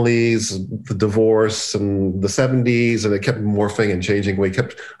families, the divorce, and the 70s, and it kept morphing and changing. We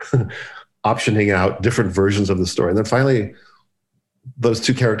kept optioning out different versions of the story. And then finally, those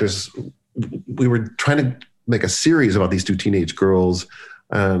two characters, we were trying to make a series about these two teenage girls.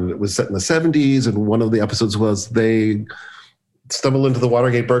 And it was set in the 70s. And one of the episodes was they stumble into the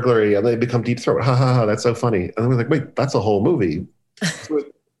Watergate burglary and they become deep throat. Ha ha ha, that's so funny. And then we're like, wait, that's a whole movie.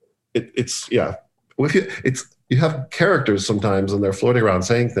 You have characters sometimes and they're floating around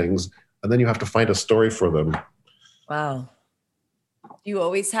saying things, and then you have to find a story for them. Wow. Do you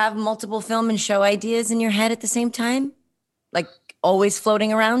always have multiple film and show ideas in your head at the same time? Like always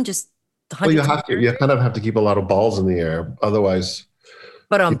floating around? Just well, you have to. You kind of have to keep a lot of balls in the air. Otherwise.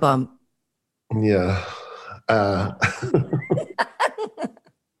 Ba-dum-bum. Yeah.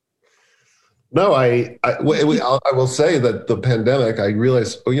 No, I will say that the pandemic, I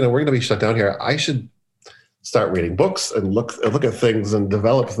realized, we're going to be shut down here. I should start reading books and look at things and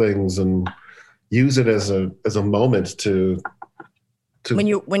develop things and use it as a moment to. When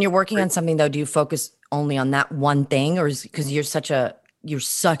you're working on something though, do you focus only on that one thing, or is because you're such a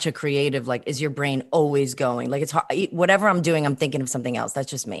creative, like, is your brain always going? Like it's hard, whatever I'm doing, I'm thinking of something else.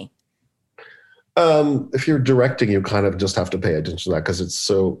 That's just me. If you're directing, you kind of just have to pay attention to that because it's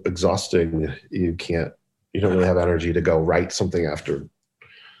so exhausting. You don't really have energy to go write something after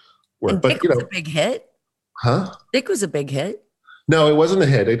work. And Dick was a big hit. Huh? Dick was a big hit. No, it wasn't a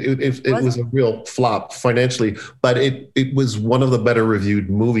hit. It was a real flop financially, but it was one of the better reviewed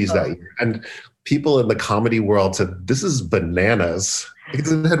movies that year. And people in the comedy world said, this is bananas.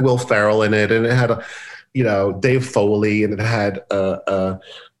 Because it had Will Ferrell in it, and it had, Dave Foley, and it had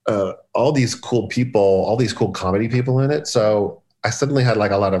all these cool people, all these cool comedy people in it. So I suddenly had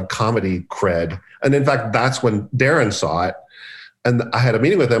like a lot of comedy cred. And in fact, that's when Darren saw it. And I had a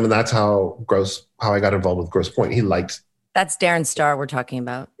meeting with him, and that's how I got involved with Grosse Pointe. He liked. That's Darren Star we're talking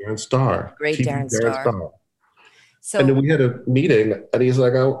about. Darren Star. Great Darren Star. So, and then we had a meeting, and he's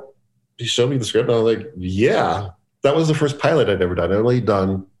like, he showed me the script, and I was like, yeah. That was the first pilot I'd ever done. I'd only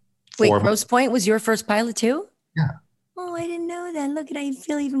done Wait, Grosse Pointe was your first pilot too? Yeah. Oh, I didn't know that. Look at, I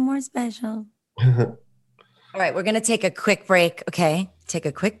feel even more special. All right, we're going to take a quick break. Okay, take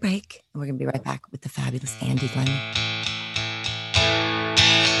a quick break, and we're going to be right back with the fabulous Andy Fleming.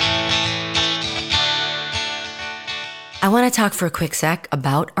 I want to talk for a quick sec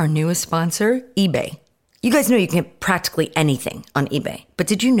about our newest sponsor, eBay. You guys know you can get practically anything on eBay, but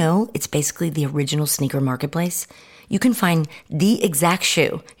did you know it's basically the original sneaker marketplace? You can find the exact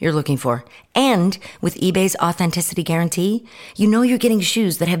shoe you're looking for. And with eBay's authenticity guarantee, you know you're getting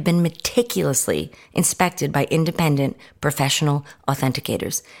shoes that have been meticulously inspected by independent professional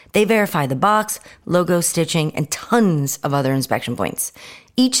authenticators. They verify the box, logo, stitching, and tons of other inspection points.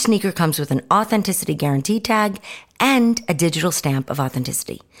 Each sneaker comes with an authenticity guarantee tag and a digital stamp of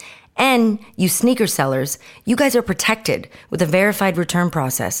authenticity. And you sneaker sellers, you guys are protected with a verified return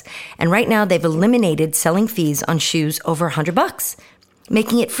process. And right now they've eliminated selling fees on shoes over $100,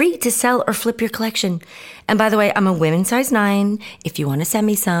 making it free to sell or flip your collection. And by the way, I'm a women's size 9. If you want to send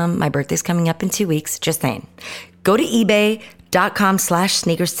me some, my birthday's coming up in 2 weeks, just saying. Go to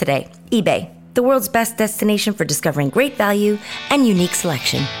ebay.com/sneakers today. eBay, the world's best destination for discovering great value and unique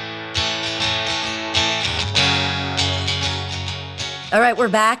selection. All right, we're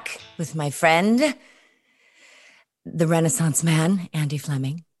back with my friend, the Renaissance man, Andy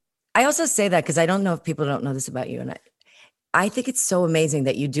Fleming. I also say that because I don't know if people don't know this about you. And I think it's so amazing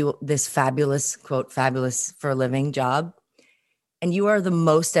that you do this fabulous, quote, fabulous for a living job. And you are the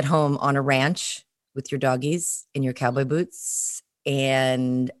most at home on a ranch with your doggies in your cowboy boots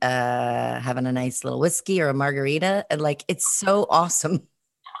and having a nice little whiskey or a margarita. And like, it's so awesome.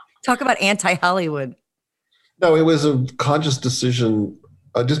 Talk about anti-Hollywood. No, it was a conscious decision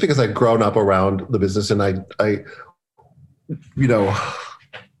just because I'd grown up around the business and I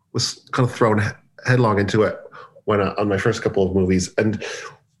was kind of thrown headlong into it when on my first couple of movies. And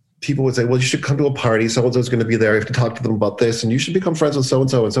people would say, well, you should come to a party. So-and-so's going to be there. You have to talk to them about this. And you should become friends with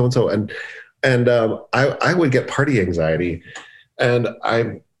so-and-so and so-and-so. And I would get party anxiety. And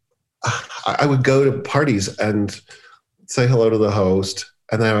I would go to parties and say hello to the host.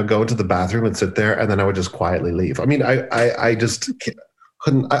 And then I would go into the bathroom and sit there, and then I would just quietly leave. I mean, I just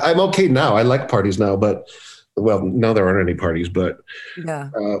couldn't. I'm okay now. I like parties now, but now there aren't any parties. But yeah,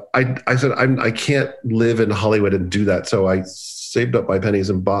 I said I can't live in Hollywood and do that. So I saved up my pennies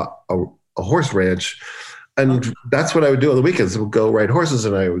and bought a horse ranch, and that's what I would do on the weekends. I would go ride horses,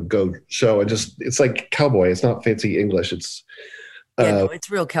 and I would go show, and just it's like cowboy. It's not fancy English. It's it's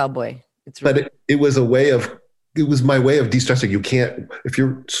real cowboy. It's real. But it was a way of. It was my way of de-stressing. You can't, if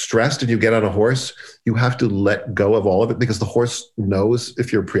you're stressed and you get on a horse, you have to let go of all of it because the horse knows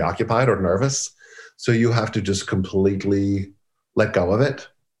if you're preoccupied or nervous. So you have to just completely let go of it.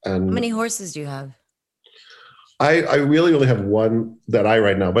 And how many horses do you have? I really only have one that I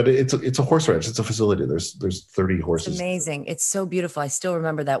ride now, but it's a horse ranch. It's a facility. There's 30 horses. It's amazing. It's so beautiful. I still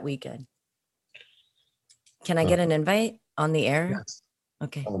remember that weekend. Can I get an invite on the air? Yes.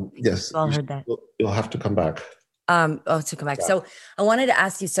 Okay. Yes. We've all heard that. You'll have to come back. To come back. Yeah. So I wanted to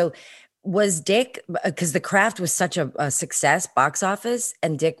ask you, so was Dick, because The Craft was such a success box office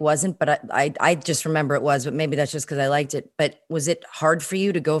and Dick wasn't, but I just remember it was, but maybe that's just because I liked it. But was it hard for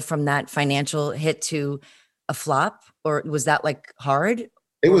you to go from that financial hit to a flop, or was that like hard?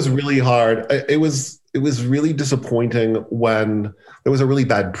 It was really hard. It was really disappointing when there was a really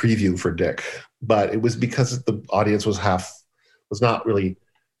bad preview for Dick, but it was because the audience was not really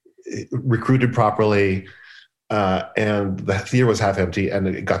recruited properly. And the theater was half empty, and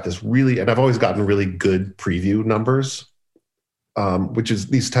it got this and I've always gotten really good preview numbers, which is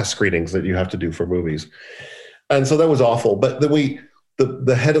these test screenings that you have to do for movies. And so that was awful. But then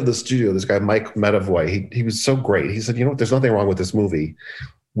the head of the studio, this guy, Mike Medavoy, he was so great. He said, you know what, there's nothing wrong with this movie.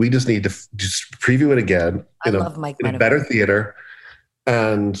 We just need to just preview it again in a better theater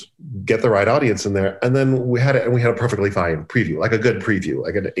and get the right audience in there. And then we had a perfectly fine preview, like a good preview,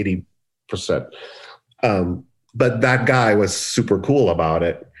 like an 80%. But that guy was super cool about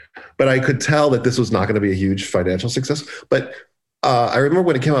it. But I could tell that this was not going to be a huge financial success. But I remember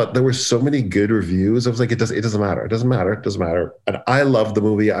when it came out, there were so many good reviews. I was like, it doesn't matter. It doesn't matter. It doesn't matter. And I loved the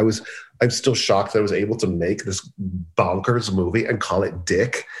movie. I'm still shocked that I was able to make this bonkers movie and call it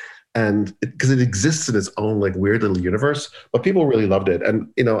Dick. And because it exists in its own like weird little universe, but people really loved it. And,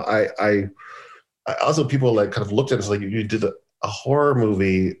 you know, I also, people like kind of looked at us like, you did a horror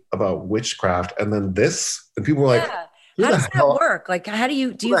movie about witchcraft and then this, and people were like, how does that work? Like, how do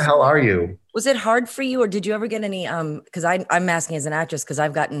you who the hell are you? Was it hard for you, or did you ever get any because I'm asking as an actress because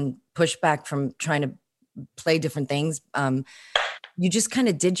I've gotten pushback from trying to play different things. You just kind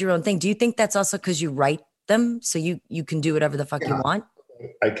of did your own thing. Do you think that's also because you write them so you can do whatever the fuck you want?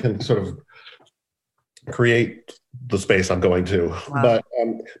 I can sort of create the space I'm going to. Wow.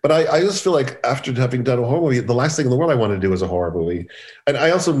 But I just feel like after having done a horror movie, the last thing in the world I want to do is a horror movie. And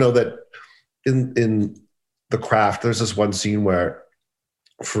I also know that in The Craft, there's this one scene where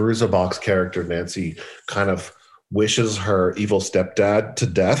Fairuza Balk's character, Nancy, kind of wishes her evil stepdad to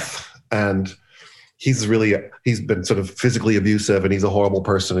death. And he's been sort of physically abusive and he's a horrible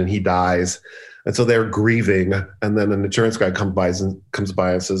person and he dies. And so they're grieving. And then an insurance guy comes by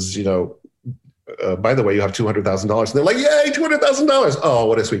and says, by the way, you have $200,000. And they're like, yay, $200,000. Oh,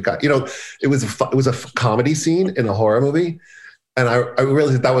 what a sweet guy. It was a comedy scene in a horror movie. And I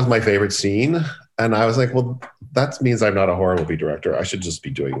realized that was my favorite scene. And I was like, well, that means I'm not a horror movie director. I should just be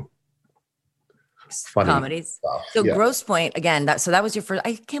doing funny comedies. stuff. So Yeah. Grosse Pointe, again, that was your first,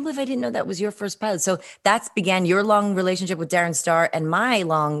 I can't believe I didn't know that was your first pilot. So that began your long relationship with Darren Star and my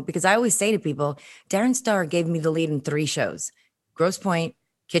long, because I always say to people, Darren Star gave me the lead in 3 shows: Grosse Pointe,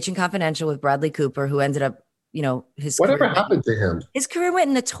 Kitchen Confidential with Bradley Cooper, who ended up, his Whatever career happened to him? his career went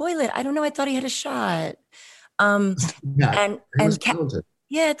in the toilet. I don't know. I thought he had a shot. Yeah, And he was and talented.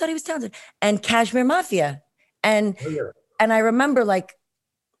 yeah, I thought he was talented. And Kashmir Mafia. And Oh, yeah. I remember, like,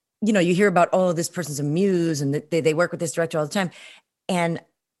 you hear about, oh, this person's a muse and they work with this director all the time. And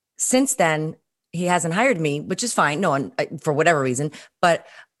since then, he hasn't hired me, which is fine. No, for whatever reason. But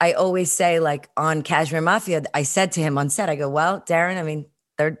I always say, like, on Kashmir Mafia, I said to him on set, I go, well, Darren, I mean,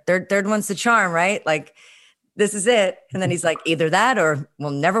 third one's the charm, right? Like, this is it. And then he's like, either that or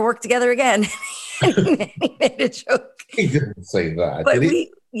we'll never work together again. And he made a joke. He didn't say that. But Did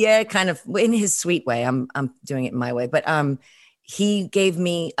he? kind of in his sweet way. I'm doing it in my way. But he gave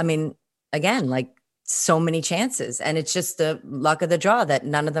me, I mean, again, like, so many chances. And it's just the luck of the draw that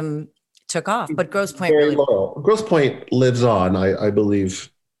none of them took off. But Grosse Pointe Very really, loyal. Grosse Pointe lives on, I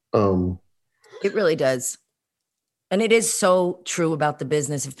believe. it really does. And it is so true about the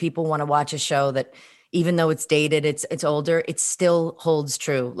business. If people want to watch a show that, even though it's dated, it's older, it still holds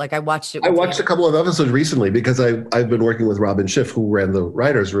true. Like, I watched it. I watched a couple of episodes recently because I've been working with Robin Schiff, who ran the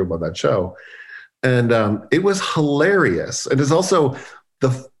writer's room on that show. And it was hilarious. And it's also,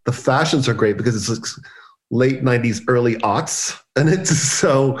 the fashions are great because it's like late 90s, early aughts. And it's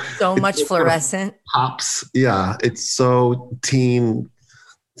so much fluorescent. Pops. Yeah. It's so teen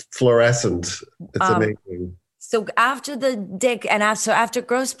fluorescent. It's amazing. So after the Dick and after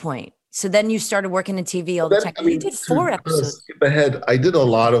Grosse Pointe, so then you started working in TV all the time. You did 4 episodes. Skip ahead. I did a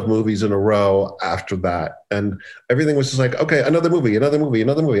lot of movies in a row after that. And everything was just like, okay, another movie, a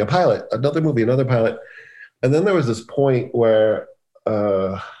pilot, another movie, another pilot. And then there was this point where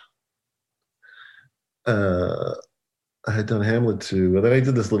I had done Hamlet 2. And then I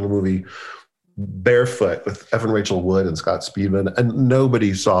did this little movie, Barefoot, with Evan Rachel Wood and Scott Speedman. And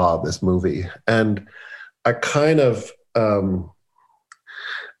nobody saw this movie. And I kind of...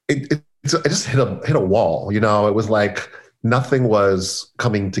 I just hit a wall, It was like nothing was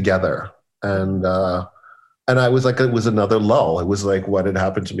coming together, and I was like, it was another lull. It was like what had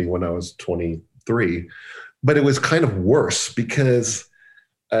happened to me when I was 23, but it was kind of worse because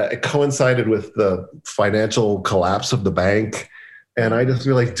it coincided with the financial collapse of the bank, and I just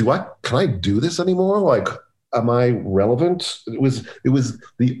realized, can I do this anymore? Like, am I relevant? It was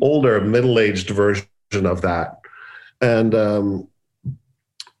the older, middle-aged version of that, and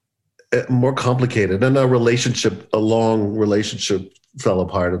more complicated, and a long relationship fell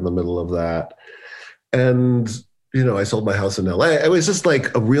apart in the middle of that. And, I sold my house in LA. It was just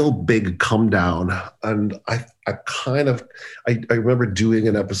like a real big come down. And I remember doing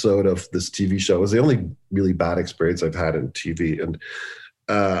an episode of this TV show. It was the only really bad experience I've had in TV. And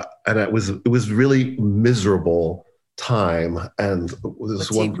it was really miserable time. And this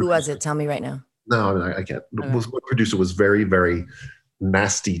who was it? Tell me right now. No, I can't. Okay. One producer was very, very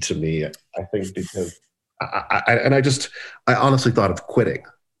nasty to me, I think, because I honestly thought of quitting.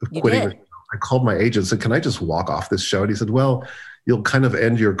 I called my agent and said, can I just walk off this show? And he said, well, you'll kind of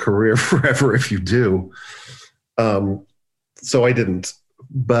end your career forever if you do. So I didn't,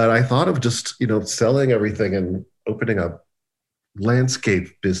 but I thought of just, selling everything and opening a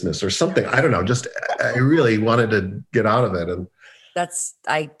landscape business or something. I don't know. Just, I really wanted to get out of it. And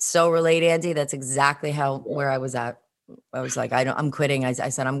I so relate, Andy. That's exactly where I was at. I was like, I'm quitting. I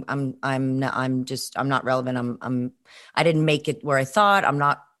said, I'm not relevant. I didn't make it where I thought. I'm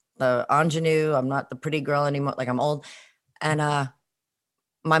not the ingenue. I'm not the pretty girl anymore. Like, I'm old. And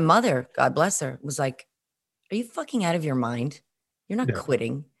my mother, God bless her, was like, are you fucking out of your mind? You're not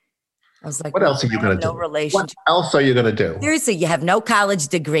quitting. I was like, What else are you I going have to no do? relationship. What else are you going to do? Seriously, you have no college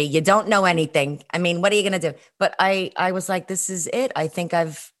degree. You don't know anything. I mean, what are you going to do? But I was like, this is it. I think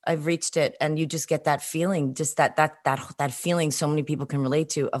I've reached it. And you just get that feeling, just that feeling so many people can relate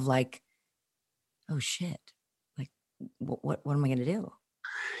to of like, oh shit, like what am I going to do?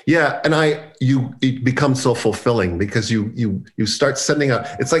 Yeah, and it becomes so fulfilling because you start sending out.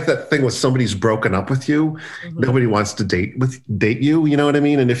 It's like that thing when somebody's broken up with you, nobody wants to date you. You know what I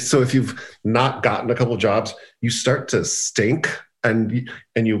mean? And if you've not gotten a couple jobs, you start to stink, and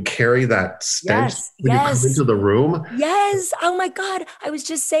you carry that stench when you come into the room. Yes. Oh my God. I was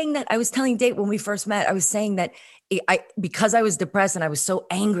just saying that. I was telling Date when we first met, I was saying that because I was depressed and I was so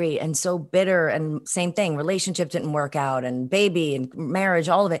angry and so bitter, and same thing, relationship didn't work out, and baby and marriage,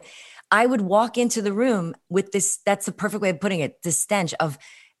 all of it. I would walk into the room with this, that's the perfect way of putting it, the stench of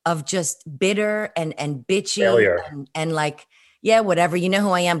just bitter and bitchy Failure. and like, yeah, whatever, you know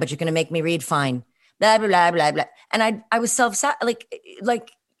who I am, but you're going to make me read, fine. Blah, blah, blah, blah, blah. And I was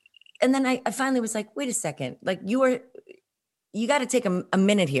like, and then I finally was like, wait a second, like you got to take a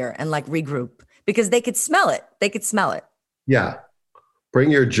minute here and like regroup, because they could smell it. They could smell it. Yeah.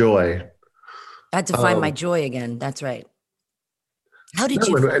 Bring your joy. I had to find my joy again. That's right. How did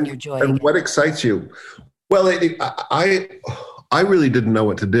you find your joy and again? what excites you? Well, I really didn't know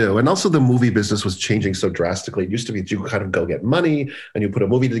what to do. And also the movie business was changing so drastically. It used to be you kind of go get money and you put a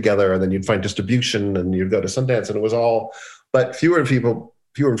movie together and then you'd find distribution and you'd go to Sundance, and it was all, but fewer and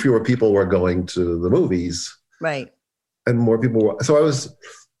fewer people were going to the movies. Right. And more people were. So I was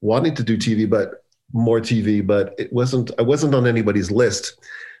wanting to do TV, but I wasn't on anybody's list.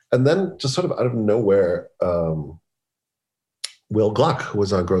 And then just sort of out of nowhere, Will Gluck, who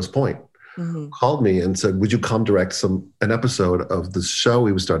was on Grosse Pointe, called me and said, would you come direct an episode of the show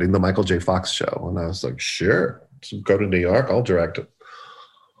he was starting, the Michael J. Fox show? And I was like, sure. So go to New York, I'll direct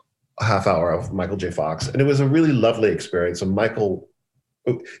a half hour of Michael J. Fox. And it was a really lovely experience. And Michael,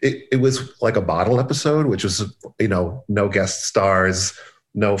 it was like a bottle episode, which was, no guest stars,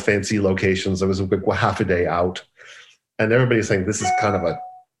 no fancy locations. It was a half a day out. And everybody's saying, this is kind of a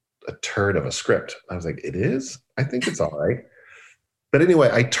turd of a script. I was like, it is? I think it's all right. But anyway,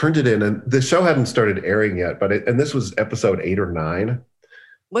 I turned it in, and the show hadn't started airing yet, and this was episode 8 or 9.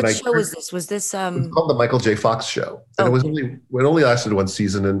 What show was this? Was this It's called the Michael J. Fox Show. And it only lasted one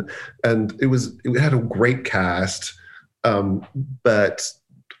season, and it had a great cast. But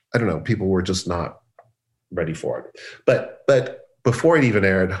I don't know, people were just not ready for it. But before it even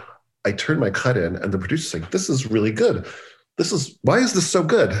aired, I turned my cut in, and the producer's like, this is really good. Why is this so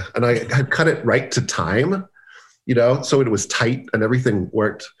good? And I had cut it right to time, so it was tight and everything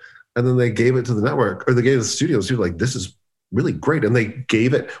worked. And then they gave it to the network, or they gave it to the studios. They were like, this is really great. And they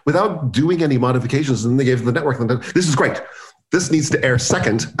gave it without doing any modifications. And then they gave it to the network. And this is great. This needs to air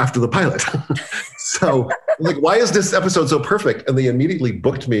second after the pilot. So like, why is this episode so perfect? And they immediately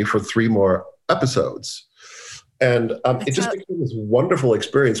booked me for 3 more episodes. And it just became this wonderful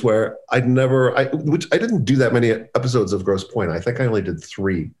experience where I didn't do that many episodes of Grosse Pointe. I think I only did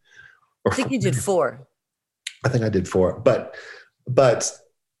 3. I think you did 4. I think I did 4. But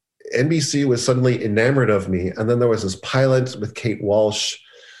NBC was suddenly enamored of me. And then there was this pilot with Kate Walsh.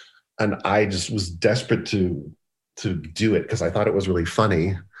 And I just was desperate to do it because I thought it was really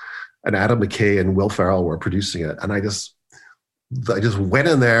funny. And Adam McKay and Will Ferrell were producing it. And I just went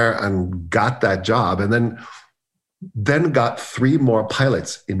in there and got that job. And then got 3 more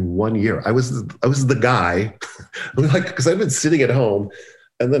pilots in 1 year. I was the guy, because I've been sitting at home,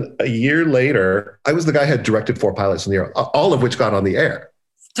 and then a year later, I was the guy who had directed 4 pilots in the year, all of which got on the air.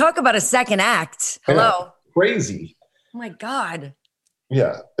 Talk about a second act. Hello, yeah, crazy. Oh my God.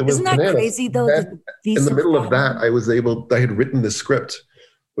 Yeah, it was. Isn't that bananas. crazy though? In the middle of that, I had written this script,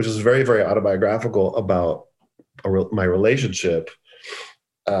 which is very, very autobiographical about my relationship,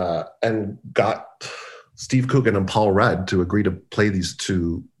 and got Steve Coogan and Paul Rudd to agree to play the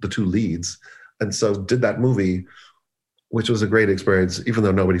 2 leads. And so did that movie, which was a great experience, even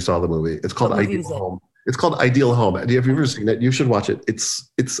though nobody saw the movie. It's called Ideal Home. It's called Ideal Home. Have you ever seen it? You should watch it.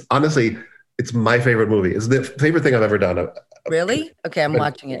 It's honestly, it's my favorite movie. It's the favorite thing I've ever done. Really? Okay, I'm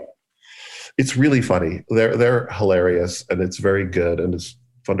watching it. It's really funny. They're hilarious, and it's very good, and it's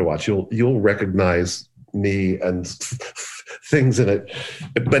fun to watch. You'll recognize me and things in it,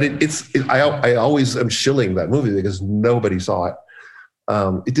 but I always am shilling that movie because nobody saw it.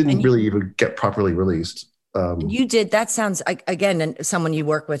 It didn't really even get properly released. You did. That sounds again, and someone you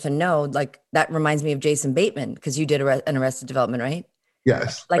work with and know, like that reminds me of Jason Bateman, because you did an Arrested Development, right?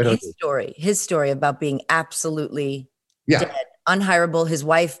 Yes. Like his story about being absolutely dead, unhireable. His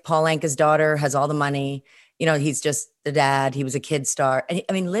wife, Paul Anka's daughter, has all the money. he's just the dad. He was a kid star. And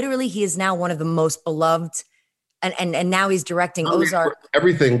I mean, literally, he is now one of the most beloved. And now he's directing Ozark.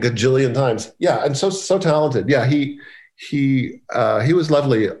 Everything gajillion times. Yeah, and so talented. Yeah, he was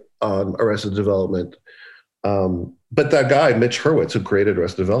lovely on Arrested Development. But that guy, Mitch Hurwitz, who created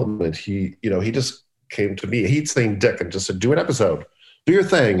Arrested Development, he just came to me. He'd seen Dick and just said, "Do an episode, do your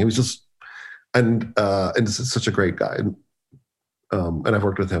thing." He was just, and such a great guy. And I've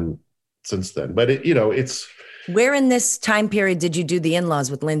worked with him since then. But it's. Where in this time period did you do The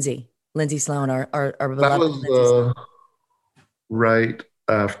In-Laws with Lindsay Sloan? Our beloved that was right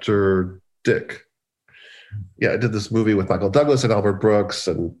after Dick. Yeah, I did this movie with Michael Douglas and Albert Brooks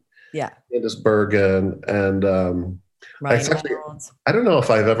and Candice Bergen and I don't know if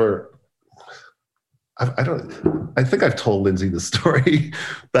I've ever. I think I've told Lindsay the story,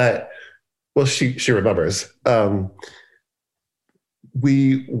 but she remembers.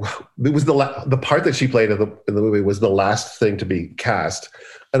 It was the part that she played in the movie was the last thing to be cast,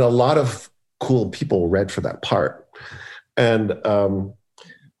 and a lot of cool people read for that part, and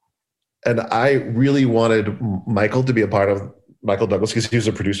I really wanted Michael to be a part of Michael Douglas because he was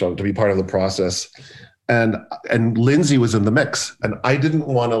a producer to be part of the process, and Lindsay was in the mix, and I didn't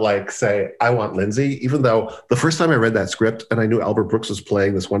want to say I want Lindsay, even though the first time I read that script and I knew Albert Brooks was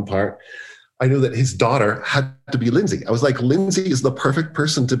playing this one part. I knew that his daughter had to be Lindsay. I was like, Lindsay is the perfect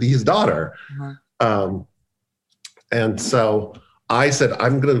person to be his daughter. Mm-hmm. And so I said,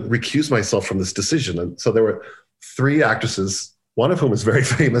 I'm going to recuse myself from this decision. And so there were 3 actresses, one of whom is very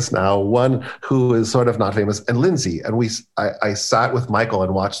famous now, one who is sort of not famous, and Lindsay. And I sat with Michael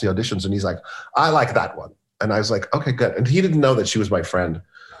and watched the auditions, and he's like, I like that one. And I was like, okay, good. And he didn't know that she was my friend.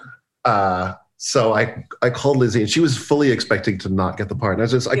 So I called Lizzie, and she was fully expecting to not get the part. And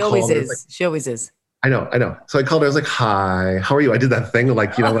She always is. I know. So I called her. I was like, "Hi, how are you?" I did that thing, I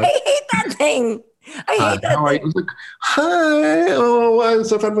hate that thing. I hate that thing. I was like, "Hi." Oh,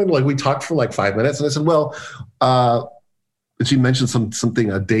 so fun. We talked for 5 minutes, and I said, "Well," and she mentioned something,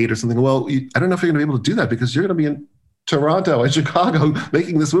 a date or something. Well, I don't know if you're going to be able to do that because you're going to be in Toronto and Chicago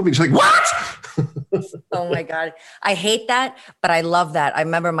making this movie. She's like, "What?" Oh my God. I hate that, but I love that. I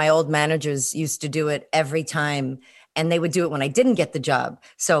remember my old managers used to do it every time, and they would do it when I didn't get the job.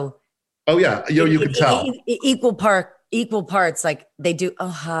 So, oh yeah, you could tell equal parts. Like they do, oh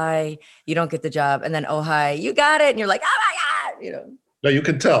hi, you don't get the job, and then oh hi, you got it, and you're like, oh my God, No, you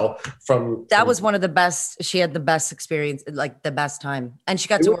could tell from that was one of the best. She had the best experience, like the best time, and she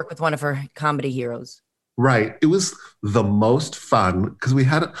got to work with one of her comedy heroes. Right. It was the most fun because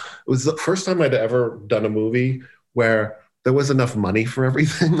it was the first time I'd ever done a movie where there was enough money for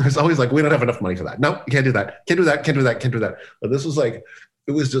everything. There's always we don't have enough money for that. No, you can't do that. Can't do that. Can't do that. Can't do that. But this was it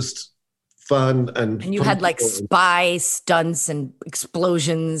was just fun. And you had spy stunts and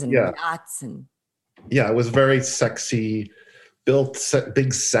explosions and yachts and. Yeah, it was very sexy,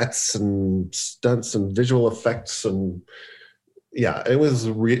 big sets and stunts and visual effects. And yeah, it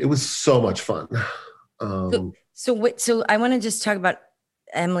was so much fun. So I want to just talk about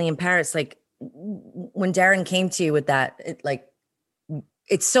Emily in Paris. When Darren came to you with that,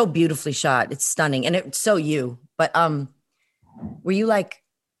 it's so beautifully shot. It's stunning. And it's so you, but, were you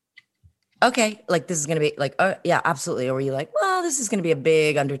okay, this is going to be oh yeah, absolutely. Or were you well, this is going to be a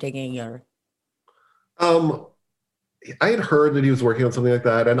big undertaking or? I had heard that he was working on something like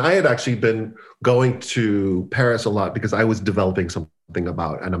that. And I had actually been going to Paris a lot because I was developing something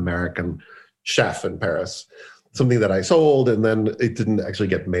about an American chef in Paris, something that I sold, and then it didn't actually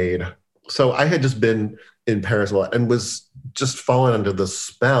get made. So I had just been in Paris a lot and was just fallen under the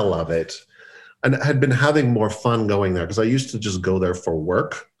spell of it, and had been having more fun going there because I used to just go there for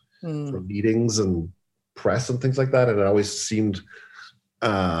work, for meetings and press and things like that, and it always seemed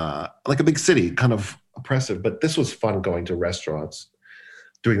like a big city, kind of oppressive. But this was fun going to restaurants,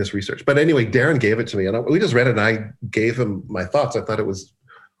 doing this research. But anyway, Darren gave it to me, and we just read it, and I gave him my thoughts. I thought it was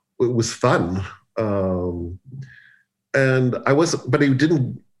fun. And but he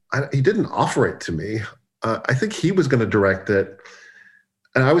didn't offer it to me. I think he was going to direct it,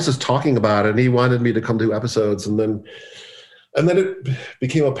 and I was just talking about it, and he wanted me to come do episodes. And then it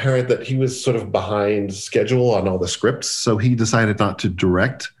became apparent that he was sort of behind schedule on all the scripts. So he decided not to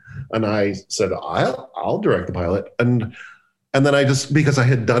direct. And I said, I'll direct the pilot. And then I just, because I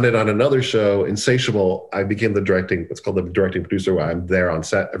had done it on another show, Insatiable, I became it's called the directing producer, where I'm there on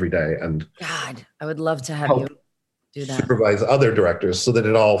set every day. And God, I would love to have you do that. Supervise other directors so that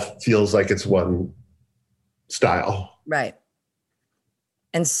it all feels like it's one style. Right.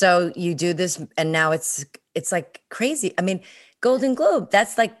 And so you do this, and now it's crazy. I mean, Golden Globe,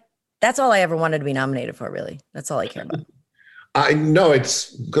 that's all I ever wanted to be nominated for, really. That's all I care about. I know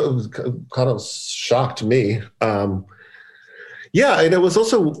it's kind of shocked me. Yeah, and it was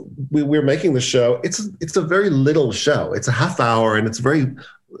also we were making the show. It's a very little show. It's a half hour, and it's very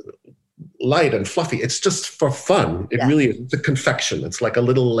light and fluffy. It's just for fun. It really is. It's a confection. It's like a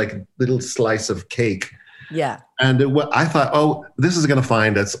little slice of cake. Yeah. And I thought, oh, this is going to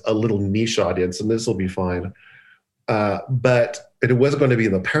find us a little niche audience, and this will be fine. But it was going to be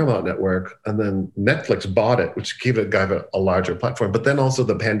in the Paramount Network, and then Netflix bought it, which gave it a larger platform. But then also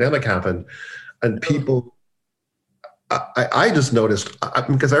the pandemic happened, and people. I just noticed,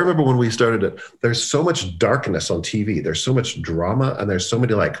 because I remember when we started it, there's so much darkness on TV. There's so much drama, and there's so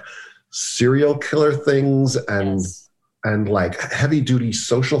many like serial killer things and like heavy duty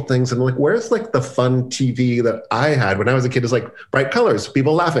social things. And like, where's like the fun TV that I had when I was a kid? Is like bright colors,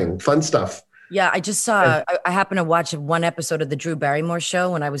 people laughing, fun stuff. Yeah, I just saw, I happened to watch one episode of the Drew Barrymore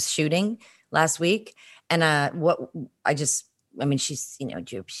show when I was shooting last week. And she's,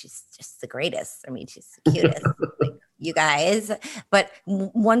 Drew, she's just the greatest. I mean, she's the cutest. Like, you guys. But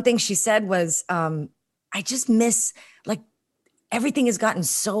one thing she said was, I just miss, like, everything has gotten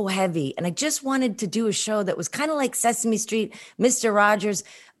so heavy. And I just wanted to do a show that was kind of like Sesame Street, Mr. Rogers,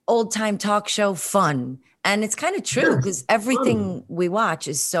 old time talk show fun. And it's kind of true because everything we watch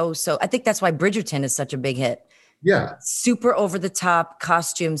is so, I think that's why Bridgerton is such a big hit. Yeah. Super over the top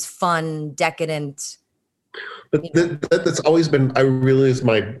costumes, fun, decadent. But that's always been, I realize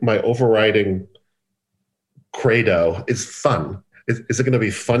my overriding credo is fun. Is it going to be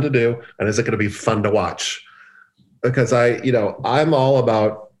fun to do? And is it going to be fun to watch? Because I'm all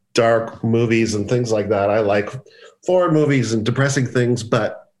about dark movies and things like that. I like foreign movies and depressing things,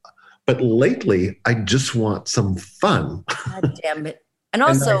 but lately I just want some fun. God damn it. And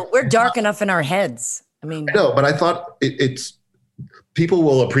also we're dark enough in our heads. I mean, no, but I thought it's people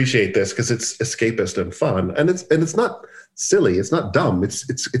will appreciate this because it's escapist and fun, and it's not silly. It's not dumb.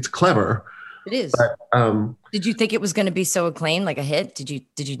 It's clever. It is. But, did you think it was going to be so acclaimed, like a hit? Did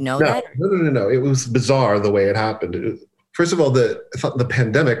you know that? No. It was bizarre the way it happened. First of all, I thought the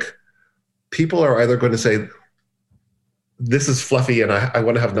pandemic, people are either going to say, this is fluffy and I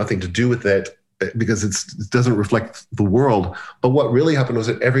want to have nothing to do with it because it doesn't reflect the world. But what really happened was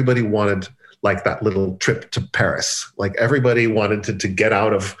that everybody wanted like that little trip to Paris. Like everybody wanted to get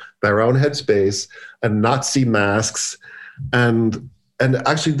out of their own headspace and not see masks. And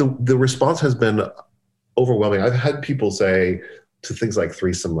actually the response has been overwhelming. I've had people say to things like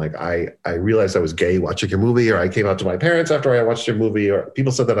threesome, like I realized I was gay watching your movie, or I came out to my parents after I watched your movie, or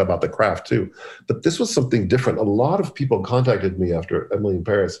people said that about The Craft too. But this was something different. A lot of people contacted me after Emily in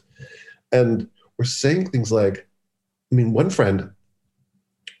Paris and were saying things like, I mean, one friend,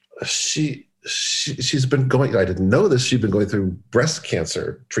 she's been going, I didn't know this, she'd been going through breast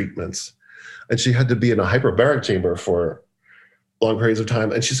cancer treatments, and she had to be in a hyperbaric chamber for long periods of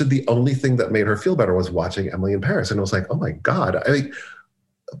time. And she said the only thing that made her feel better was watching Emily in Paris. And I was like, oh my God. I mean,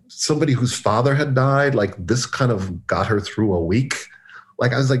 somebody whose father had died, like this kind of got her through a week.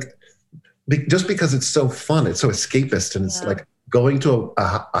 Like, I was like, just because it's so fun, it's so escapist, and it's like going to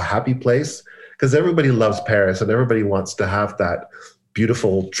a happy place, because everybody loves Paris and everybody wants to have that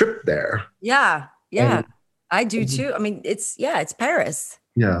beautiful trip there. Yeah. And I do too. I mean, it's Paris.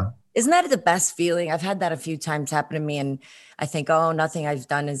 Yeah. Isn't that the best feeling? I've had that a few times happen to me, and I think, oh, nothing I've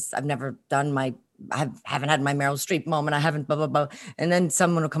done is, I've never done I haven't had my Meryl Streep moment. I haven't blah, blah, blah. And then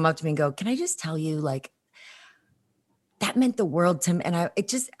someone will come up to me and go, can I just tell you, like, that meant the world to me. And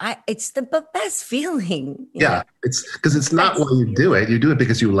it's the best feeling. Yeah. It's because it's not why you do it. You do it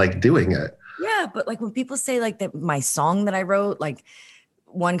because you like doing it. Yeah. But like when people say like that, my song that I wrote, like,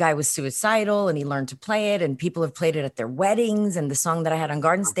 one guy was suicidal and he learned to play it, and people have played it at their weddings, and the song that I had on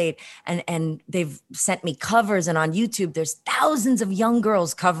Garden State, and they've sent me covers, and on YouTube there's thousands of young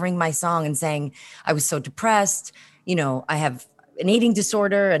girls covering my song and saying, I was so depressed, I have an eating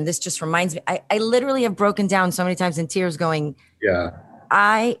disorder, and this just reminds me. I literally have broken down so many times in tears going,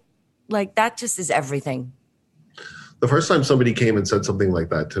 that just is everything. The first time somebody came and said something like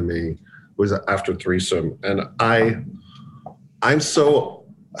that to me was after Threesome, and I'm so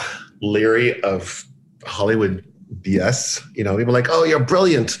leery of Hollywood BS. People are like, oh, you're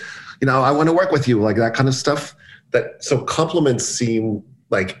brilliant. I want to work with you, like that kind of stuff. So compliments seem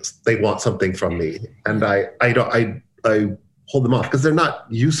like they want something from me, and I hold them off because they're not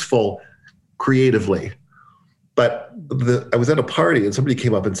useful creatively. But I was at a party and somebody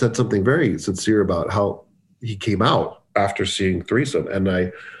came up and said something very sincere about how he came out after seeing Threesome, and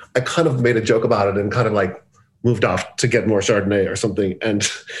I kind of made a joke about it and kind of like moved off to get more Chardonnay or something. And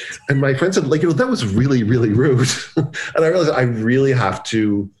my friend said, like, that was really, really rude. And I realized I really have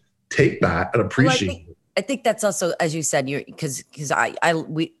to take that and appreciate it. I think that's also, as you said, because I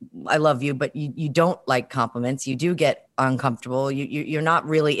love you, but you don't like compliments. You do get uncomfortable. You're not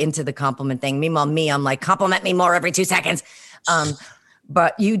really into the compliment thing. Meanwhile, I'm like, compliment me more every 2 seconds.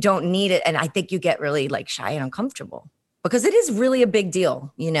 But you don't need it. And I think you get really like shy and uncomfortable because it is really a big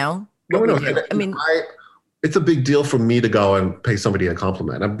deal, you know? No. I mean, it's a big deal for me to go and pay somebody a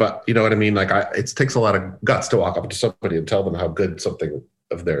compliment. But you know what I mean? Like it takes a lot of guts to walk up to somebody and tell them how good something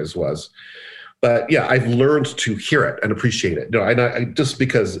of theirs was. But yeah, I've learned to hear it and appreciate it. No, I just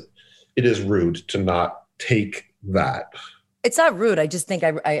because it is rude to not take that. It's not rude. I just think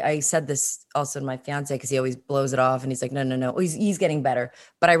I said this also to my fiance because he always blows it off and he's like, no. He's getting better.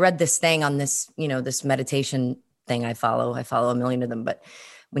 But I read this thing on this, this meditation thing I follow a million of them. But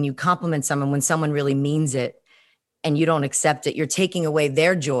when you compliment someone, when someone really means it and you don't accept it, you're taking away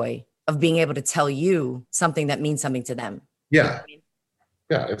their joy of being able to tell you something that means something to them. Yeah. You know what I mean?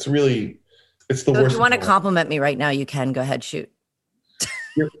 Yeah. It's the worst. If you want to compliment me right now, you can go ahead, shoot.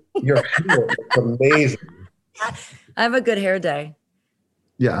 Your hair is amazing. I have a good hair day.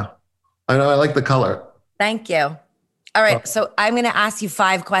 Yeah. I know. I like the color. Thank you. All right. So I'm going to ask you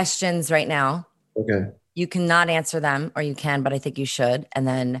 5 questions right now. Okay. You cannot answer them, or you can, but I think you should. And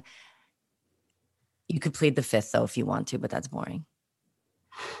then you could plead the 5th, though, if you want to, but that's boring.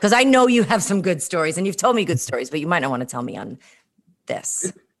 Because I know you have some good stories, and you've told me good stories, but you might not want to tell me on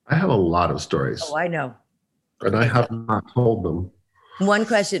this. I have a lot of stories. Oh, I know. And I have not told them. One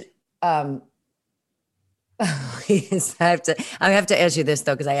question. I have to ask you this,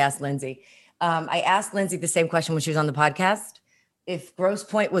 though, because I asked Lindsay. I asked Lindsay the same question when she was on the podcast. If Grosse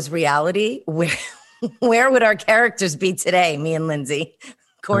Pointe was reality, where would our characters be today, me and Lindsay?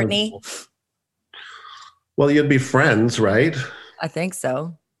 Courtney? Well, you'd be friends, right? I think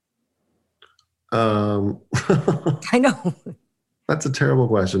so. I know. That's a terrible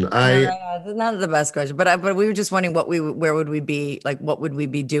question. It's not the best question, but we were just wondering where would we be? Like, what would we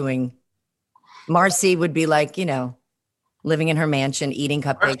be doing? Marcy would be like, living in her mansion, eating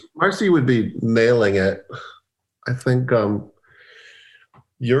cupcakes. Marcy would be nailing it. I think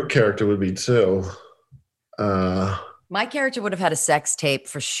your character would be too. My character would have had a sex tape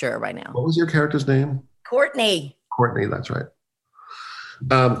for sure by now. What was your character's name? Courtney. Courtney, that's right.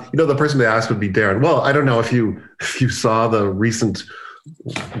 The person they asked would be Darren. Well, I don't know if you saw the recent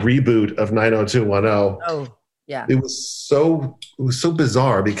reboot of 90210. Oh, yeah. It was so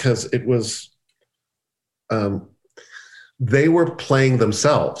bizarre because it was they were playing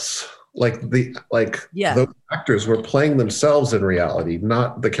themselves. Those actors were playing themselves in reality,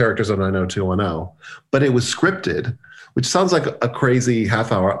 not the characters of 90210. But it was scripted, which sounds like a crazy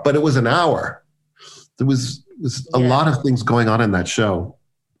half hour, but it was an hour. There was a lot of things going on in that show.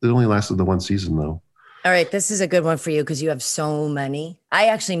 It only lasted the one season, though. All right, this is a good one for you because you have so many. I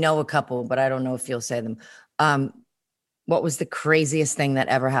actually know a couple, but I don't know if you'll say them. What was the craziest thing that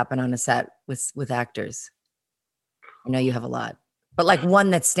ever happened on a set with actors? I know you have a lot, but like one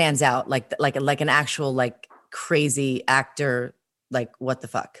that stands out, like an actual like crazy actor, like what the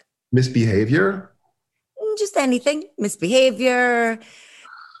fuck? Misbehavior? Just anything. Misbehavior.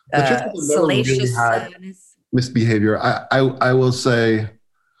 Salacious. Misbehavior. I will say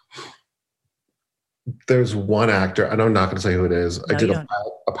there's one actor, and I'm not going to say who it is. I did a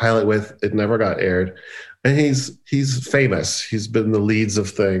pilot with. It never got aired, and he's famous. He's been the leads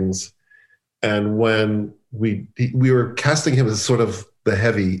of things, and when we were casting him as sort of the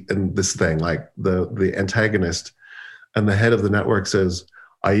heavy in this thing, like the antagonist, and the head of the network says,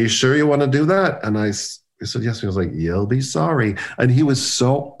 "Are you sure you want to do that?" And I said, yes. He was like, "You'll be sorry." And he was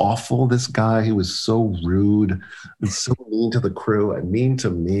so awful, this guy. He was so rude and so mean to the crew and mean to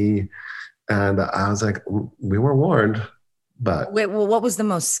me. And I was like, we were warned. But wait, well, what was the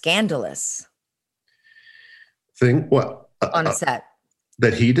most scandalous thing? What? On a set?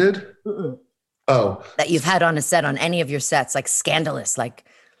 That he did? Mm-mm. Oh. That you've had on a set, on any of your sets, like scandalous, like.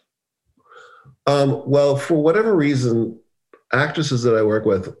 Well, for whatever reason, actresses that I work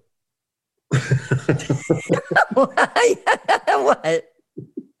with. What?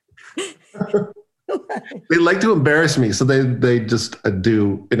 They like to embarrass me, so they just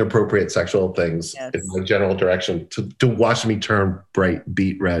do inappropriate sexual things in my general direction to watch me turn bright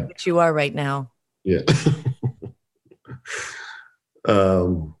beet red. Which you are right now. Yeah.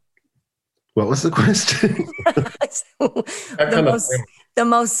 What was the question? the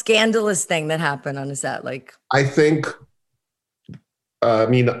most scandalous thing that happened on a set, like. I think.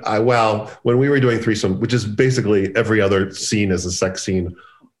 When we were doing threesome, which is basically every other scene is a sex scene,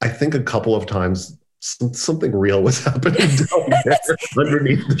 I think a couple of times something real was happening down there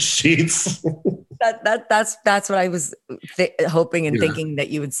underneath the sheets. That's what I was hoping and thinking that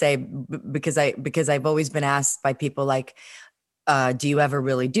you would say, because I've always been asked by people like, do you ever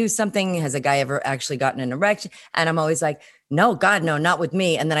really do something? Has a guy ever actually gotten an erection? And I'm always like, no, God, no, not with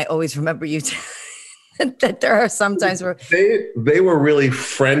me. And then I always remember you that there are some times where they were really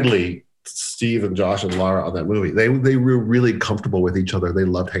friendly, Steve and Josh and Laura, on that movie. They were really comfortable with each other. They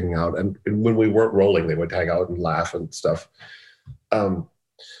loved hanging out, and when we weren't rolling, they would hang out and laugh and stuff.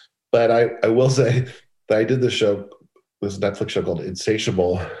 But I will say that I did this Netflix show called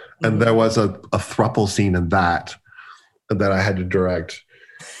Insatiable, and there was a throuple scene in that I had to direct.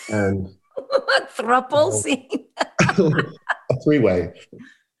 And a throuple scene? A three-way.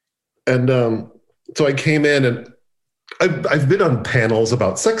 And so I came in, and I've been on panels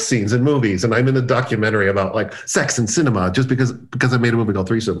about sex scenes in movies, and I'm in a documentary about like sex in cinema just because I made a movie called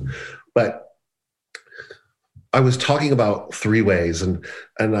Threesome. But I was talking about three-ways, and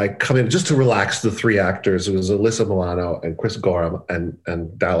I come in just to relax the three actors. It was Alyssa Milano and Chris Gorham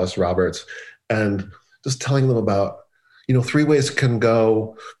and Dallas Roberts, and just telling them about,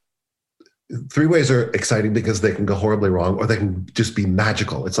 three-ways are exciting because they can go horribly wrong, or they can just be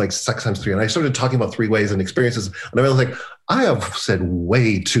magical. It's like sex times three. And I started talking about three-ways and experiences, and I was like, I have said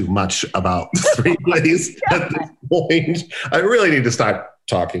way too much about three-ways at this point. I really need to start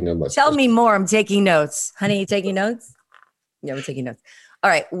talking. Tell me more. I'm taking notes. Honey, you taking notes? Yeah, we're taking notes. All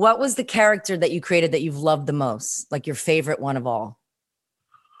right. What was the character that you created that you've loved the most? Like your favorite one of all?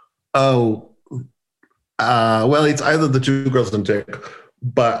 Well, it's either The Two Girls and Dick,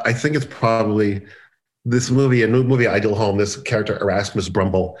 but I think it's probably this movie, a new movie, Ideal Home, this character Erasmus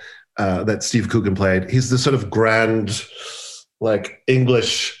Brumble that Steve Coogan played. He's this sort of grand, like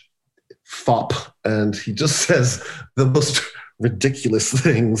English fop, and he just says the most ridiculous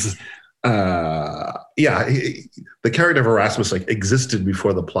things. The character of Erasmus existed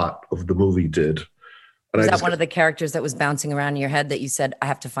before the plot of the movie did. And was that one of the characters that was bouncing around in your head that you said, I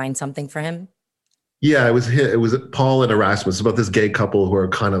have to find something for him? Yeah, it was Paul and Erasmus, about this gay couple who are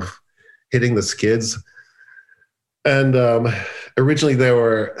kind of hitting the skids. And originally they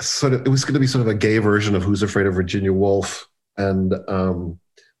were it was going to be sort of a gay version of Who's Afraid of Virginia Woolf. And,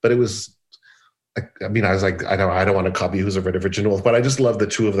 but it was, I was like, I don't want to copy Who's Afraid of Virginia Woolf, but I just loved the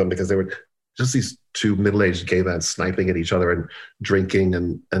two of them because they were just these two middle-aged gay men sniping at each other and drinking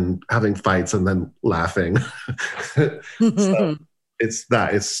and having fights and then laughing. So it's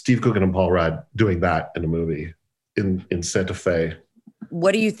Steve Coogan and Paul Rudd doing that in a movie in Santa Fe.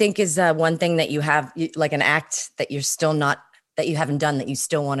 What do you think is one thing that you have, like an act that you're still not, that you haven't done that you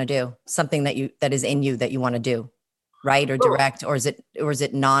still want to do? Something that is in you that you want to do, write or direct, or is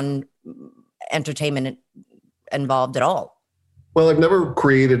it non-entertainment involved at all? Well, I've never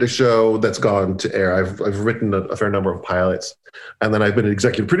created a show that's gone to air. I've written a fair number of pilots, and then I've been an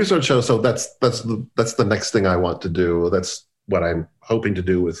executive producer on shows. So that's the next thing I want to do. That's what I'm hoping to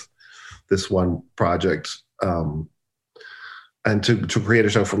do with this one project, and to create a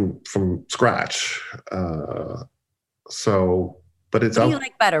show from scratch. But it's. What do you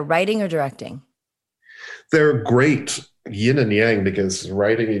like better, writing or directing? They're great yin and yang, because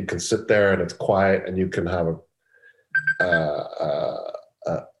writing, you can sit there and it's quiet and you can have a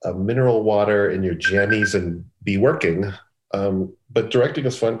mineral water in your jammies and be working. But directing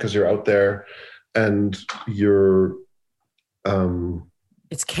is fun because you're out there and you're.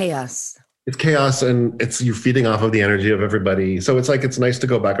 It's chaos. It's chaos, and it's you feeding off of the energy of everybody. So it's nice to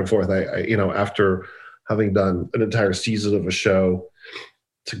go back and forth. I after having done an entire season of a show,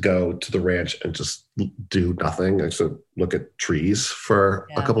 to go to the ranch and just do nothing. I just look at trees for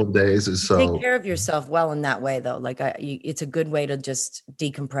a couple of days. Take care of yourself well in that way, though. Like it's a good way to just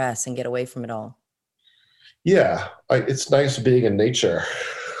decompress and get away from it all. Yeah, it's nice being in nature.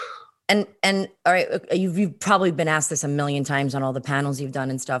 And all right, you've probably been asked this a million times on all the panels you've done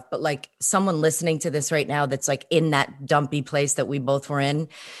and stuff, but like someone listening to this right now that's like in that dumpy place that we both were in,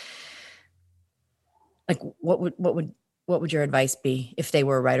 like what would your advice be if they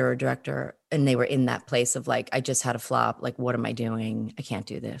were a writer or director and they were in that place of like, I just had a flop, like what am I doing? I can't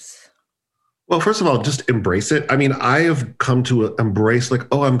do this. Well, first of all, just embrace it. I mean, I have come to embrace like,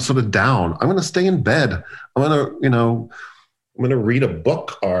 oh, I'm sort of down. I'm going to stay in bed. I'm going to read a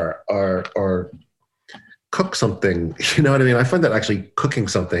book or cook something. You know what I mean? I find that actually cooking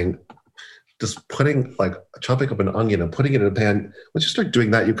something, just chopping up an onion and putting it in a pan, once you start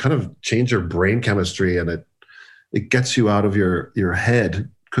doing that, you kind of change your brain chemistry, and it gets you out of your head.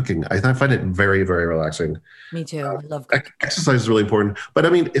 Cooking, I find it very, very relaxing. Me too. I love cooking. Exercise is really important. But I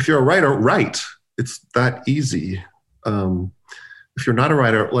mean, if you're a writer, write. It's that easy. If you're not a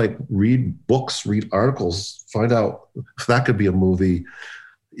writer, like read books, read articles, find out if that could be a movie.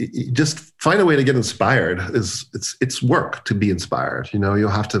 you just find a way to get inspired. It's work to be inspired. You'll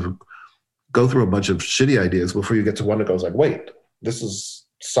have to go through a bunch of shitty ideas before you get to one that goes like, wait, this is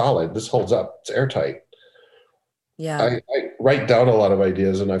solid. This holds up. It's airtight. Yeah. I write down a lot of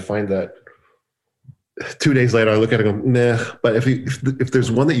ideas, and I find that 2 days later I look at it and go, nah. But if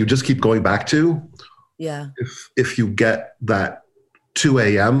there's one that you just keep going back to, yeah. If you get that 2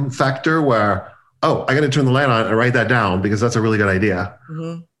 a.m. factor where, oh, I got to turn the light on and write that down because that's a really good idea.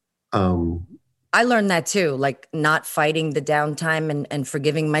 Mm-hmm. I learned that too, like not fighting the downtime and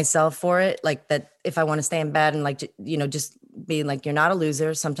forgiving myself for it. Like that if I want to stay in bed and like, just being like, you're not a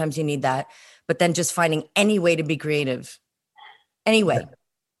loser. Sometimes you need that. But then just finding any way to be creative anyway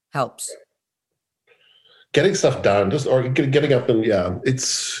helps. Getting stuff done, or getting up and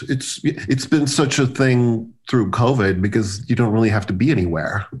it's been such a thing through COVID because you don't really have to be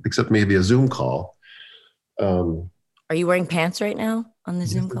anywhere except maybe a Zoom call. Are you wearing pants right now on the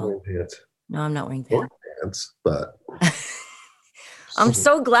Zoom call? Pants. No, I'm not wearing pants, but I'm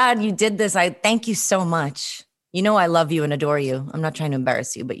so glad you did this. I thank you so much. I love you and adore you. I'm not trying to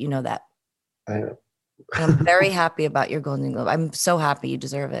embarrass you, but you know that. I know. I'm very happy about your Golden Globe. I'm so happy. You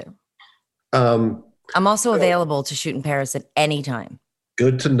deserve it. I'm also available to shoot in Paris at any time.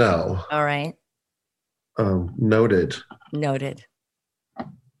 Good to know. All right. Noted. All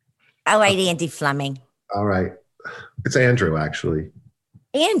right, Andy Fleming. All right. It's Andrew, actually.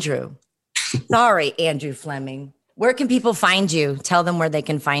 Andrew. Sorry, Andrew Fleming. Where can people find you? Tell them where they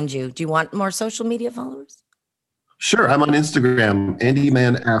can find you. Do you want more social media followers? Sure. I'm on Instagram,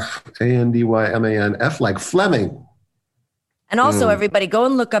 AndyManF, ANDYMANF, like Fleming. And also, everybody, go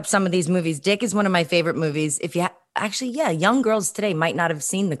and look up some of these movies. Dick is one of my favorite movies. If you young girls today might not have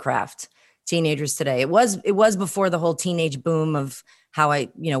seen The Craft. Teenagers today. It was before the whole teenage boom of how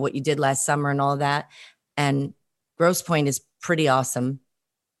what you did last summer and all of that. And Grosse Pointe is pretty awesome.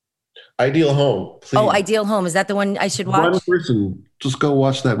 Ideal Home. Please. Oh, Ideal Home. Is that the one I should watch? One person, just go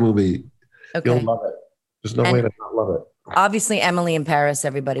watch that movie. Okay. You'll love it. There's no way to not love it. Obviously, Emily in Paris,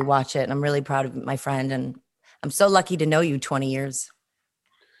 everybody watch it. And I'm really proud of my friend. And I'm so lucky to know you 20 years.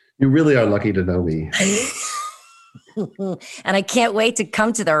 You really are lucky to know me. And I can't wait to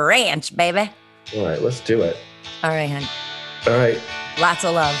come to the ranch, baby. All right, let's do it. All right, hon. All right. Lots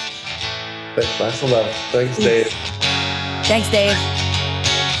of love. Lots of love. Thanks, Dave. Thanks, Dave.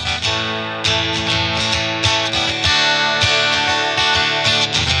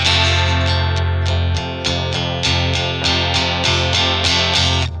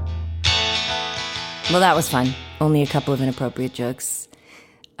 Well, that was fun. Only a couple of inappropriate jokes.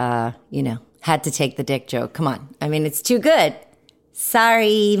 Had to take the dick joke. Come on. I mean, it's too good.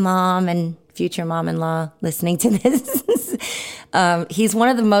 Sorry, mom and future mom-in-law listening to this. He's one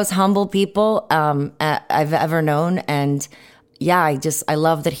of the most humble people I've ever known. And yeah, I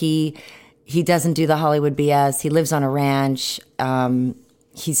love that he doesn't do the Hollywood BS. He lives on a ranch.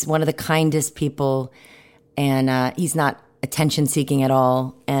 He's one of the kindest people, and he's not attention seeking at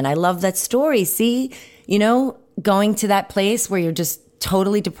all. And I love that story. See, going to that place where you're just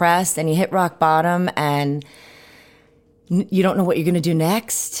totally depressed and you hit rock bottom and you don't know what you're going to do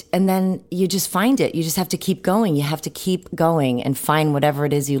next. And then you just find it. You just have to keep going. You have to keep going and find whatever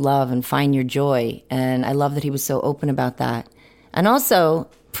it is you love and find your joy. And I love that he was so open about that. And also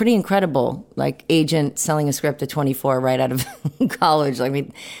pretty incredible, like agent selling a script at 24 right out of college. I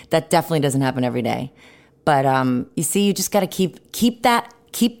mean, that definitely doesn't happen every day. But you see, you just got to keep that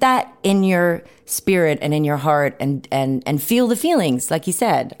in your spirit and in your heart and feel the feelings. Like you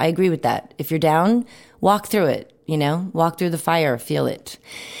said, I agree with that. If you're down, walk through it, walk through the fire, feel it.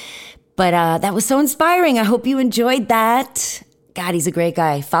 But that was so inspiring. I hope you enjoyed that. God, he's a great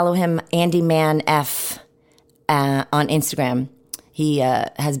guy. Follow him, AndyManF, on Instagram. He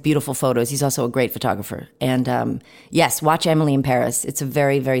has beautiful photos. He's also a great photographer. And yes, watch Emily in Paris. It's a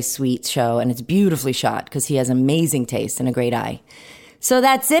very, very sweet show, and it's beautifully shot because he has amazing taste and a great eye. So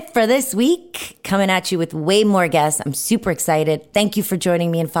that's it for this week. Coming at you with way more guests. I'm super excited. Thank you for joining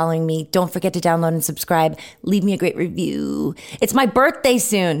me and following me. Don't forget to download and subscribe. Leave me a great review. It's my birthday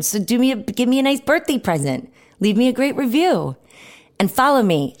soon, so give me a nice birthday present. Leave me a great review. And follow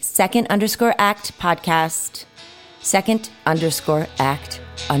me, _act podcast.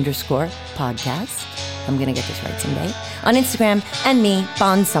 _act_podcast. I'm going to get this right someday. On Instagram, and me,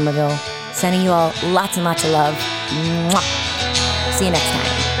 Bon Somerville. Sending you all lots and lots of love. Mwah. See you next time.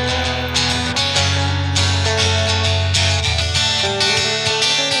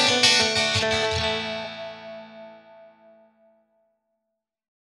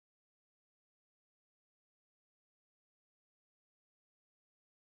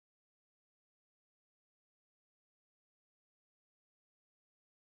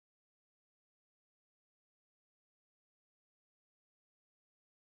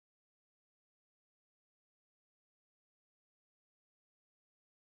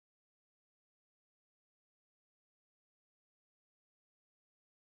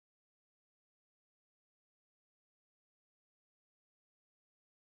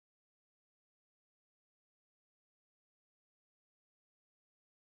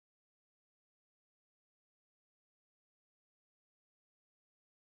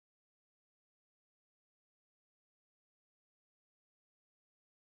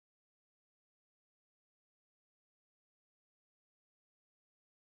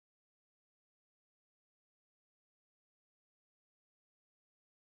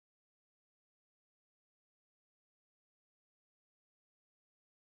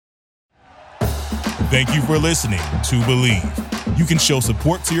 Thank you for listening to Believe. You can show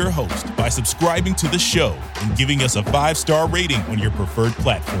support to your host by subscribing to the show and giving us a 5-star rating on your preferred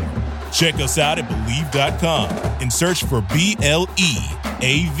platform. Check us out at Believe.com and search for BLEAV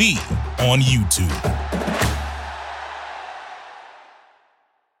on YouTube.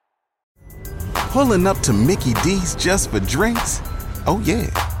 Pulling up to Mickey D's just for drinks? Oh yeah,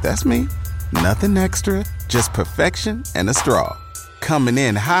 that's me. Nothing extra, just perfection and a straw. Coming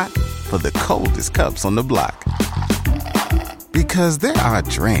in hot for the coldest cups on the block. Because there are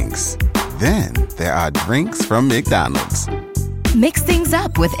drinks. Then there are drinks from McDonald's. Mix things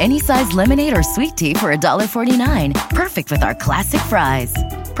up with any size lemonade or sweet tea for $1.49. Perfect with our classic fries.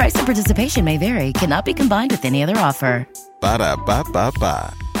 Price and participation may vary. Cannot be combined with any other offer.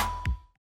 Ba-da-ba-ba-ba.